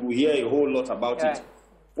will hear a whole lot about it.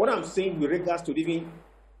 What I'm saying with regards to even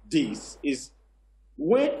this is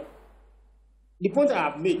when the point I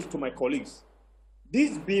have made to my colleagues,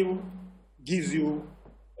 this bill gives you,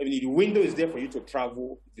 I mean, the window is there for you to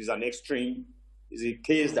travel. If it's an extreme, it's a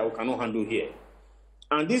case that we cannot handle here.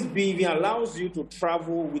 And this bill even allows you to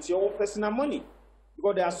travel with your own personal money.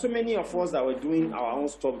 Because there are so many of us that were doing our own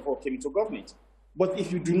stuff before we came into government. But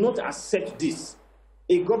if you do not accept this,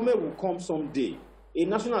 a government will come someday, a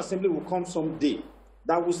National Assembly will come someday,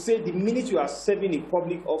 that will say the minute you are serving in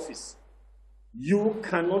public office, you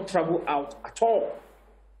cannot travel out at all.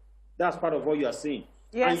 That's part of what you are saying.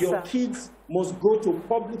 Yes, and your kids must go to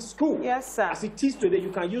public school. Yes, sir. As it is today, you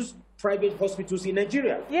can use private hospitals in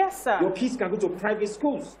Nigeria. Yes, sir. Your kids can go to private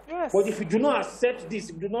schools. Yes. But if you do not accept this,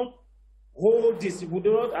 if you do not hold this, if you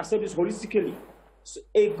do not accept this holistically, so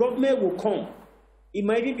a government will come, it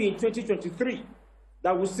might even be in 2023,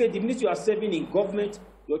 that will say the minute you are serving in government,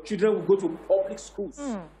 your children will go to public schools.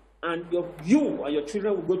 And you and your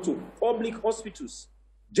children will go to public hospitals.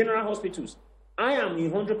 general hospitals. I am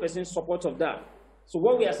in 100% support of that. So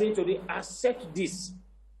what we are saying today, accept this.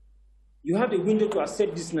 You have the window to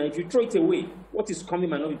accept this now. If you throw it away, what is coming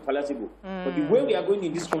might not be palatable. But the way we are going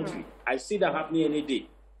in this country, I see that happening any day.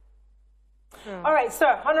 All right,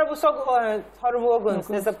 sir. Honorable Oguns,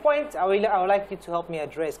 there's a point I would like you to help me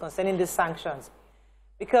address concerning these sanctions.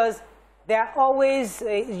 Because there are always,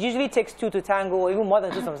 it usually takes two to tango, or even more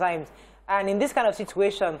than two sometimes. And in this kind of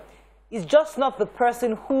situation, it's just not the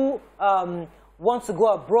person who wants to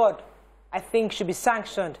go abroad, I think, should be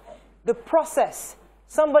sanctioned. The process,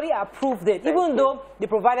 somebody approved it, even though they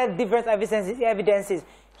provided different evidences.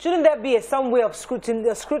 Shouldn't there be some way of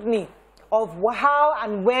scrutiny of how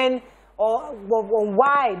and when or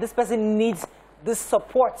why this person needs this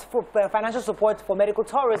support, for financial support for medical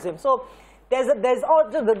tourism? So there's all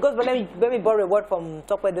the goes. But let me borrow a word from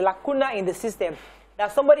Tokwe, the lacuna in the system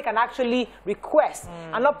that somebody can actually request,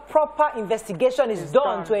 and a proper investigation is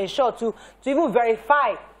done to ensure to even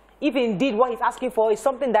verify if indeed what he's asking for is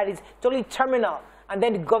something that is totally terminal, and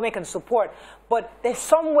then the government can support. But there's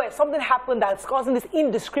somewhere something happened that's causing this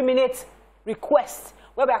indiscriminate request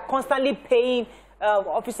where we are constantly paying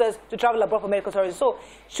officers to travel abroad for medical tourism. So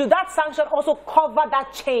should that sanction also cover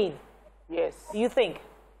that chain? Yes. Do you think?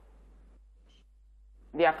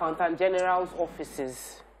 The Accountant General's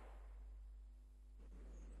offices.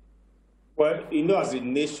 Well, you know, as a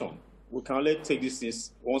nation, we can only take this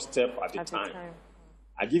things one step at a time.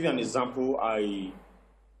 I give you an example.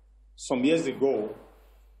 Some years ago,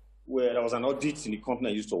 where there was an audit in the company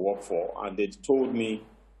I used to work for, and they told me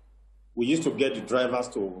we used to get the drivers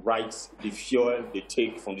to write the fuel they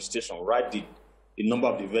take from the station, write the number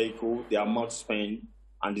of the vehicle, the amount spent,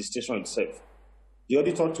 and the station itself. The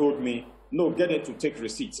auditor told me, no, get them to take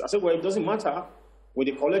receipts. I said, well, it doesn't matter. When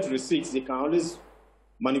they collect receipts, they can always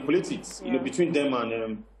manipulate it, you know, between them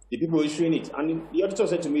and the people issuing it. And the auditor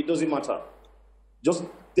said to me, it doesn't matter. Just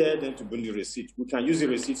tell them to bring the receipt. We can use the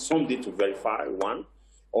receipt someday to verify, one.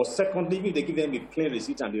 Or secondly, if they give them a plain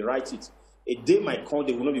receipt and they write it, a day might come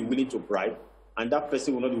they will not be willing to bribe, and that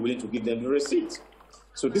person will not be willing to give them the receipt.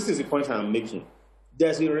 So this is the point I'm making.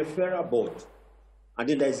 There's a referral board, and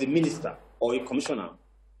then there's a minister or a commissioner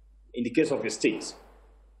in the case of a state.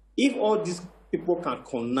 If all these people can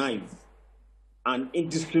connive and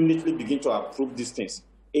indiscriminately begin to approve these things,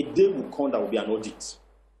 a day will come that will be an audit.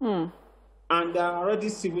 And there are already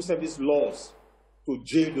civil service laws to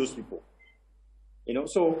jail those people. You know,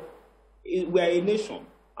 so we are a nation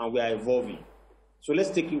and we are evolving. So let's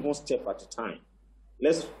take it one step at a time.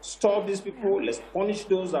 Let's stop these people. Let's punish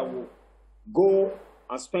those that will go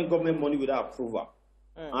and spend government money without approval.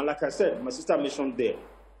 And like I said, my sister mentioned there,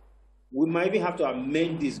 we might even have to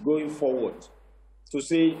amend this going forward to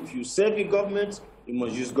say if you serve the government, you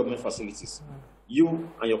must use government facilities. You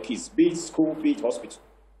and your kids, be it school, be it hospital.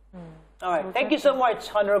 All right. Thank you so much,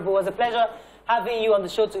 Honorable. It was a pleasure having you on the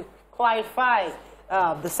show to clarify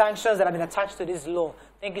the sanctions that have been attached to this law.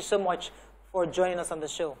 Thank you so much for joining us on the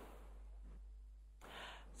show.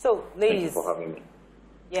 So, ladies. Thank you for having me.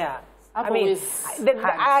 Yeah. I mean,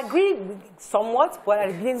 I agree somewhat, but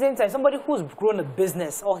at the same time, somebody who's grown a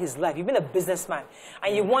business all his life, you've been a businessman,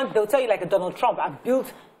 and they'll tell you like a Donald Trump, I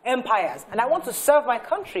built empires, and I want to serve my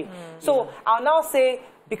country. So I'll now say,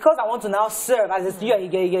 because I want to now serve as you're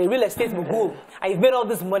a real estate mogul, and you've made all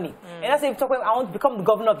this money, and I say, I want to become the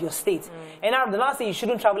governor of your state, and now the last say you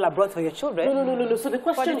shouldn't travel abroad for your children. No. So the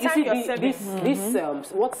question, you see,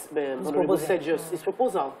 what's Honorable said just his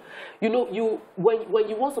proposal. You know, when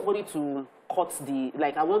you want somebody to cut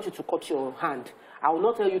I want you to cut your hand, I will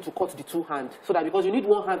not tell you to cut the two hands, so that because you need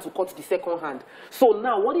one hand to cut the second hand. So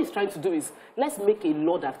now what he's trying to do is, let's make a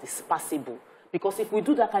law that is passable. Because if we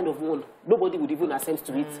do that kind of one, nobody would even assent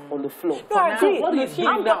to it on the floor. No, I agree.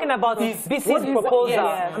 I'm talking about BC's proposal.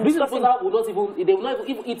 BC's proposal will not even, they will not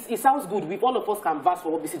even, it sounds good. All of us can vouch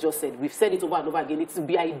for what BC just said. We've said it over and over again. It will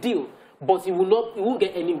be ideal, but it won't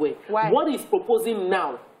get anywhere. Why? What he's proposing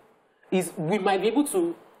now is we might be able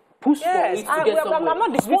to push for it to get somewhere. I'm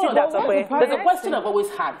not disputing that. There's a question I've always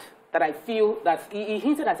had that I feel that he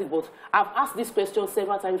hinted at it, but I've asked this question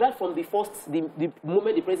several times, right from the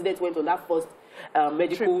moment the president went on that first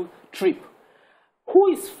medical trip.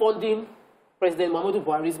 Who is funding President Muhammadu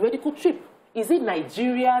Buhari's medical trip? Is it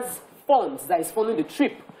Nigeria's funds that is funding the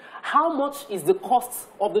trip? How much is the cost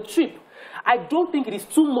of the trip? I don't think it is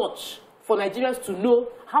too much for Nigerians to know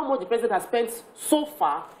how much the president has spent so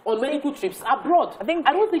far on medical trips abroad. I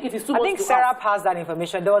don't think it is too much. I think Sarah has that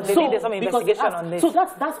information. There was some investigation on this. So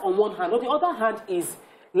that's on one hand. On the other hand is,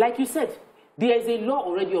 like you said, There is a law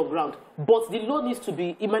already on ground, but the law needs to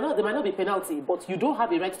be, there might not be penalty, but you don't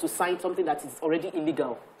have a right to sign something that is already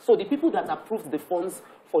illegal. So the people that approved the funds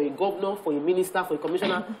for a governor, for a minister, for a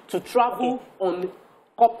commissioner to travel on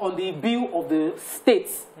the bill of the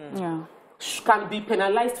states can be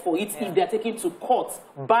penalized for it if they are taken to court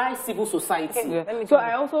by civil society. So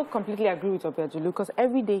I also completely agree with Obiajulu, because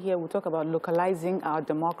every day here we talk about localizing our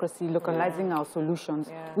democracy, localizing our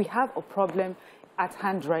solutions. We have a problem at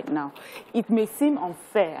hand right now. It may seem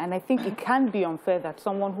unfair, and I think it can be unfair that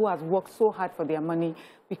someone who has worked so hard for their money,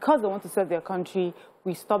 because they want to serve their country,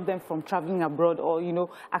 we stop them from traveling abroad or, you know,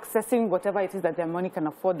 accessing whatever it is that their money can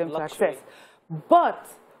afford them to access. But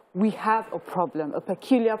we have a problem, a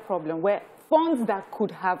peculiar problem, where funds that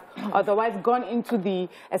could have otherwise gone into the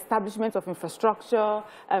establishment of infrastructure,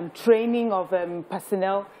 training of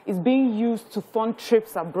personnel, is being used to fund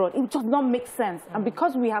trips abroad. It does not make sense. And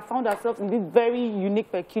because we have found ourselves in this very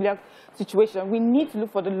unique, peculiar situation, we need to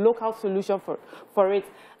look for the local solution for it.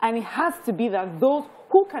 And it has to be that those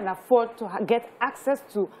who can afford to get access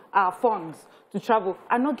to our funds to travel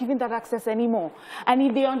are not given that access anymore. And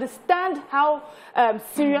if they understand how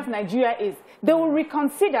serious Nigeria is, they will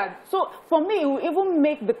reconsider. So for me, it will even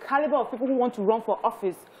make the caliber of people who want to run for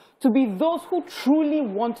office to be those who truly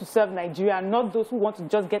want to serve Nigeria, and not those who want to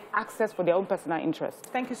just get access for their own personal interest.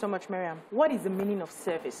 Thank you so much, Miriam. What is the meaning of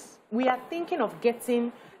service? We are thinking of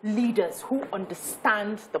getting leaders who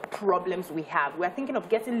understand the problems we have. We are thinking of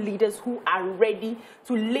getting leaders who are ready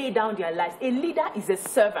to lay down their lives. A leader is a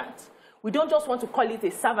servant. We don't just want to call it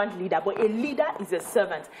a servant leader, but a leader is a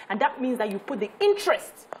servant. And that means that you put the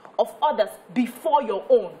interests of others before your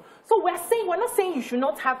own. So we're not saying you should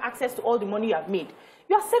not have access to all the money you have made.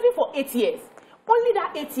 You are serving for 8 years. Only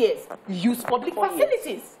that 8 years, use public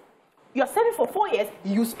facilities. You are serving for 4 years,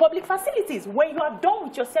 use public facilities. When you are done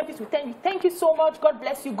with your service, we tell you, thank you so much, God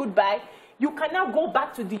bless you, goodbye. You can now go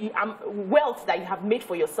back to the wealth that you have made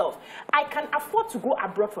for yourself. I can afford to go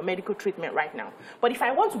abroad for medical treatment right now. But if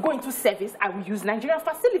I want to go into service, I will use Nigerian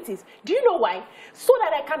facilities. Do you know why? So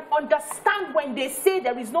that I can understand when they say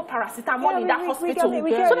there is no paracetamol in that hospital,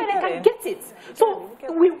 so that I can get it. So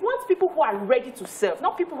we want people who are ready to serve,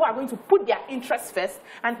 not people who are going to put their interests first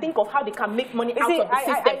and think of how they can make money out of the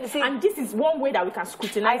system. And this is one way that we can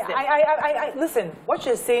scrutinize them. Listen, what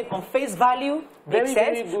you're saying on face value makes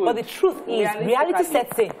sense, but the truth is, reality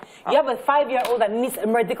sets in. You have a 5-year-old that needs a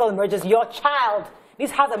medical emergency. Your child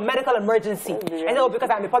has a medical emergency. And oh, because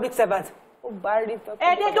I'm a public servant. Oh, Barry, they don't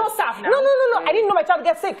serve now. No. I didn't know my child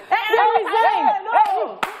gets sick. Wait.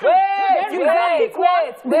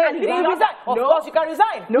 Of course, you can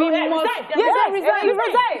resign. We must resign.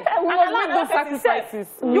 We must make those sacrifices.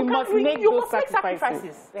 You must make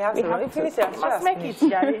sacrifices. They have to must make it,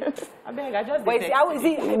 Jerry. The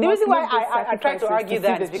reason why I try to argue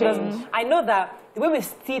that is because I know that the way we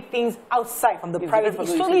see things outside from the private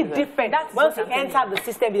is totally different. Once you enter the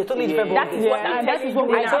system, you're totally different. That is what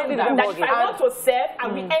I totally different. If I want to serve, I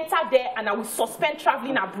will enter there and I will suspend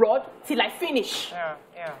traveling abroad till I finish.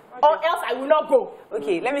 Okay. Or else I will not go.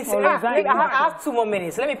 Okay, let me see. I have 2 more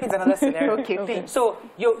minutes. Let me paint another scenario. Okay. So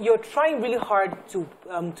you're trying really hard to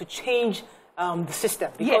change the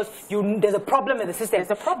system because there's a problem in the system.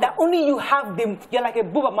 There's a problem. That only you have them. You're like a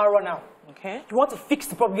Bubba Maro now. Okay. You want to fix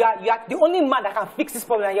the problem. You are the only man that can fix this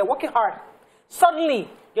problem, and you're working hard. Suddenly,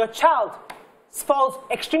 your child falls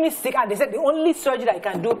extremely sick, and they said the only surgery that you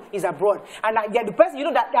can do is abroad. And the person, you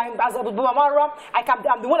know, that as a Bumamara,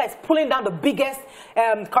 I'm the one that's pulling down the biggest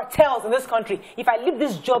cartels in this country. If I leave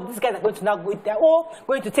this job, these guys are going to now go. They're all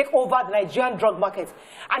going to take over the Nigerian drug market.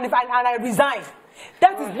 And if I resign.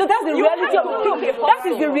 That's the reality of the That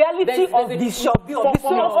is the reality of the shop.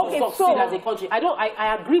 As a country,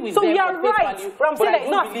 I agree with them. So we are right. But I'm saying that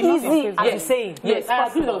it's not easy as you're saying. Yes, I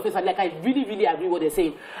agree with them. Like I really agree what they're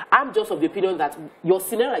saying. I'm just of the opinion that your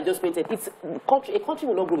scenario I just painted, a country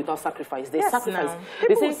will not grow without sacrifice. There's sacrifice.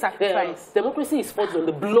 They say sacrifice. Democracy is fought on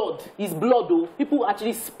the blood. It's blood, though. People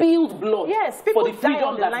actually spilled blood for the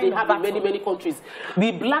freedom that they have in many countries.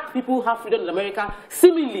 The black people have freedom in America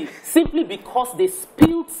simply because they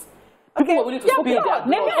spilled. People were willing to spill their blood.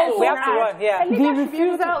 We have to run. The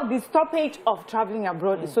refusal, the stoppage of traveling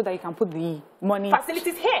abroad is so that you can put the money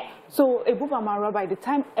facilities here. So Ebuba Mara, by the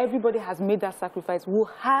time everybody has made that sacrifice, will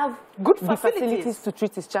have good facilities to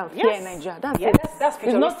treat his child here in Nigeria. That's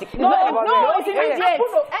futuristic. It's immediate.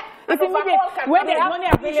 It's immediate. When there's money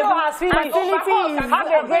available, facilities have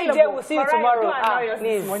a great day. We'll see you tomorrow.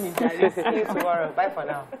 Please. See you tomorrow. Bye for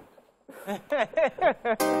now.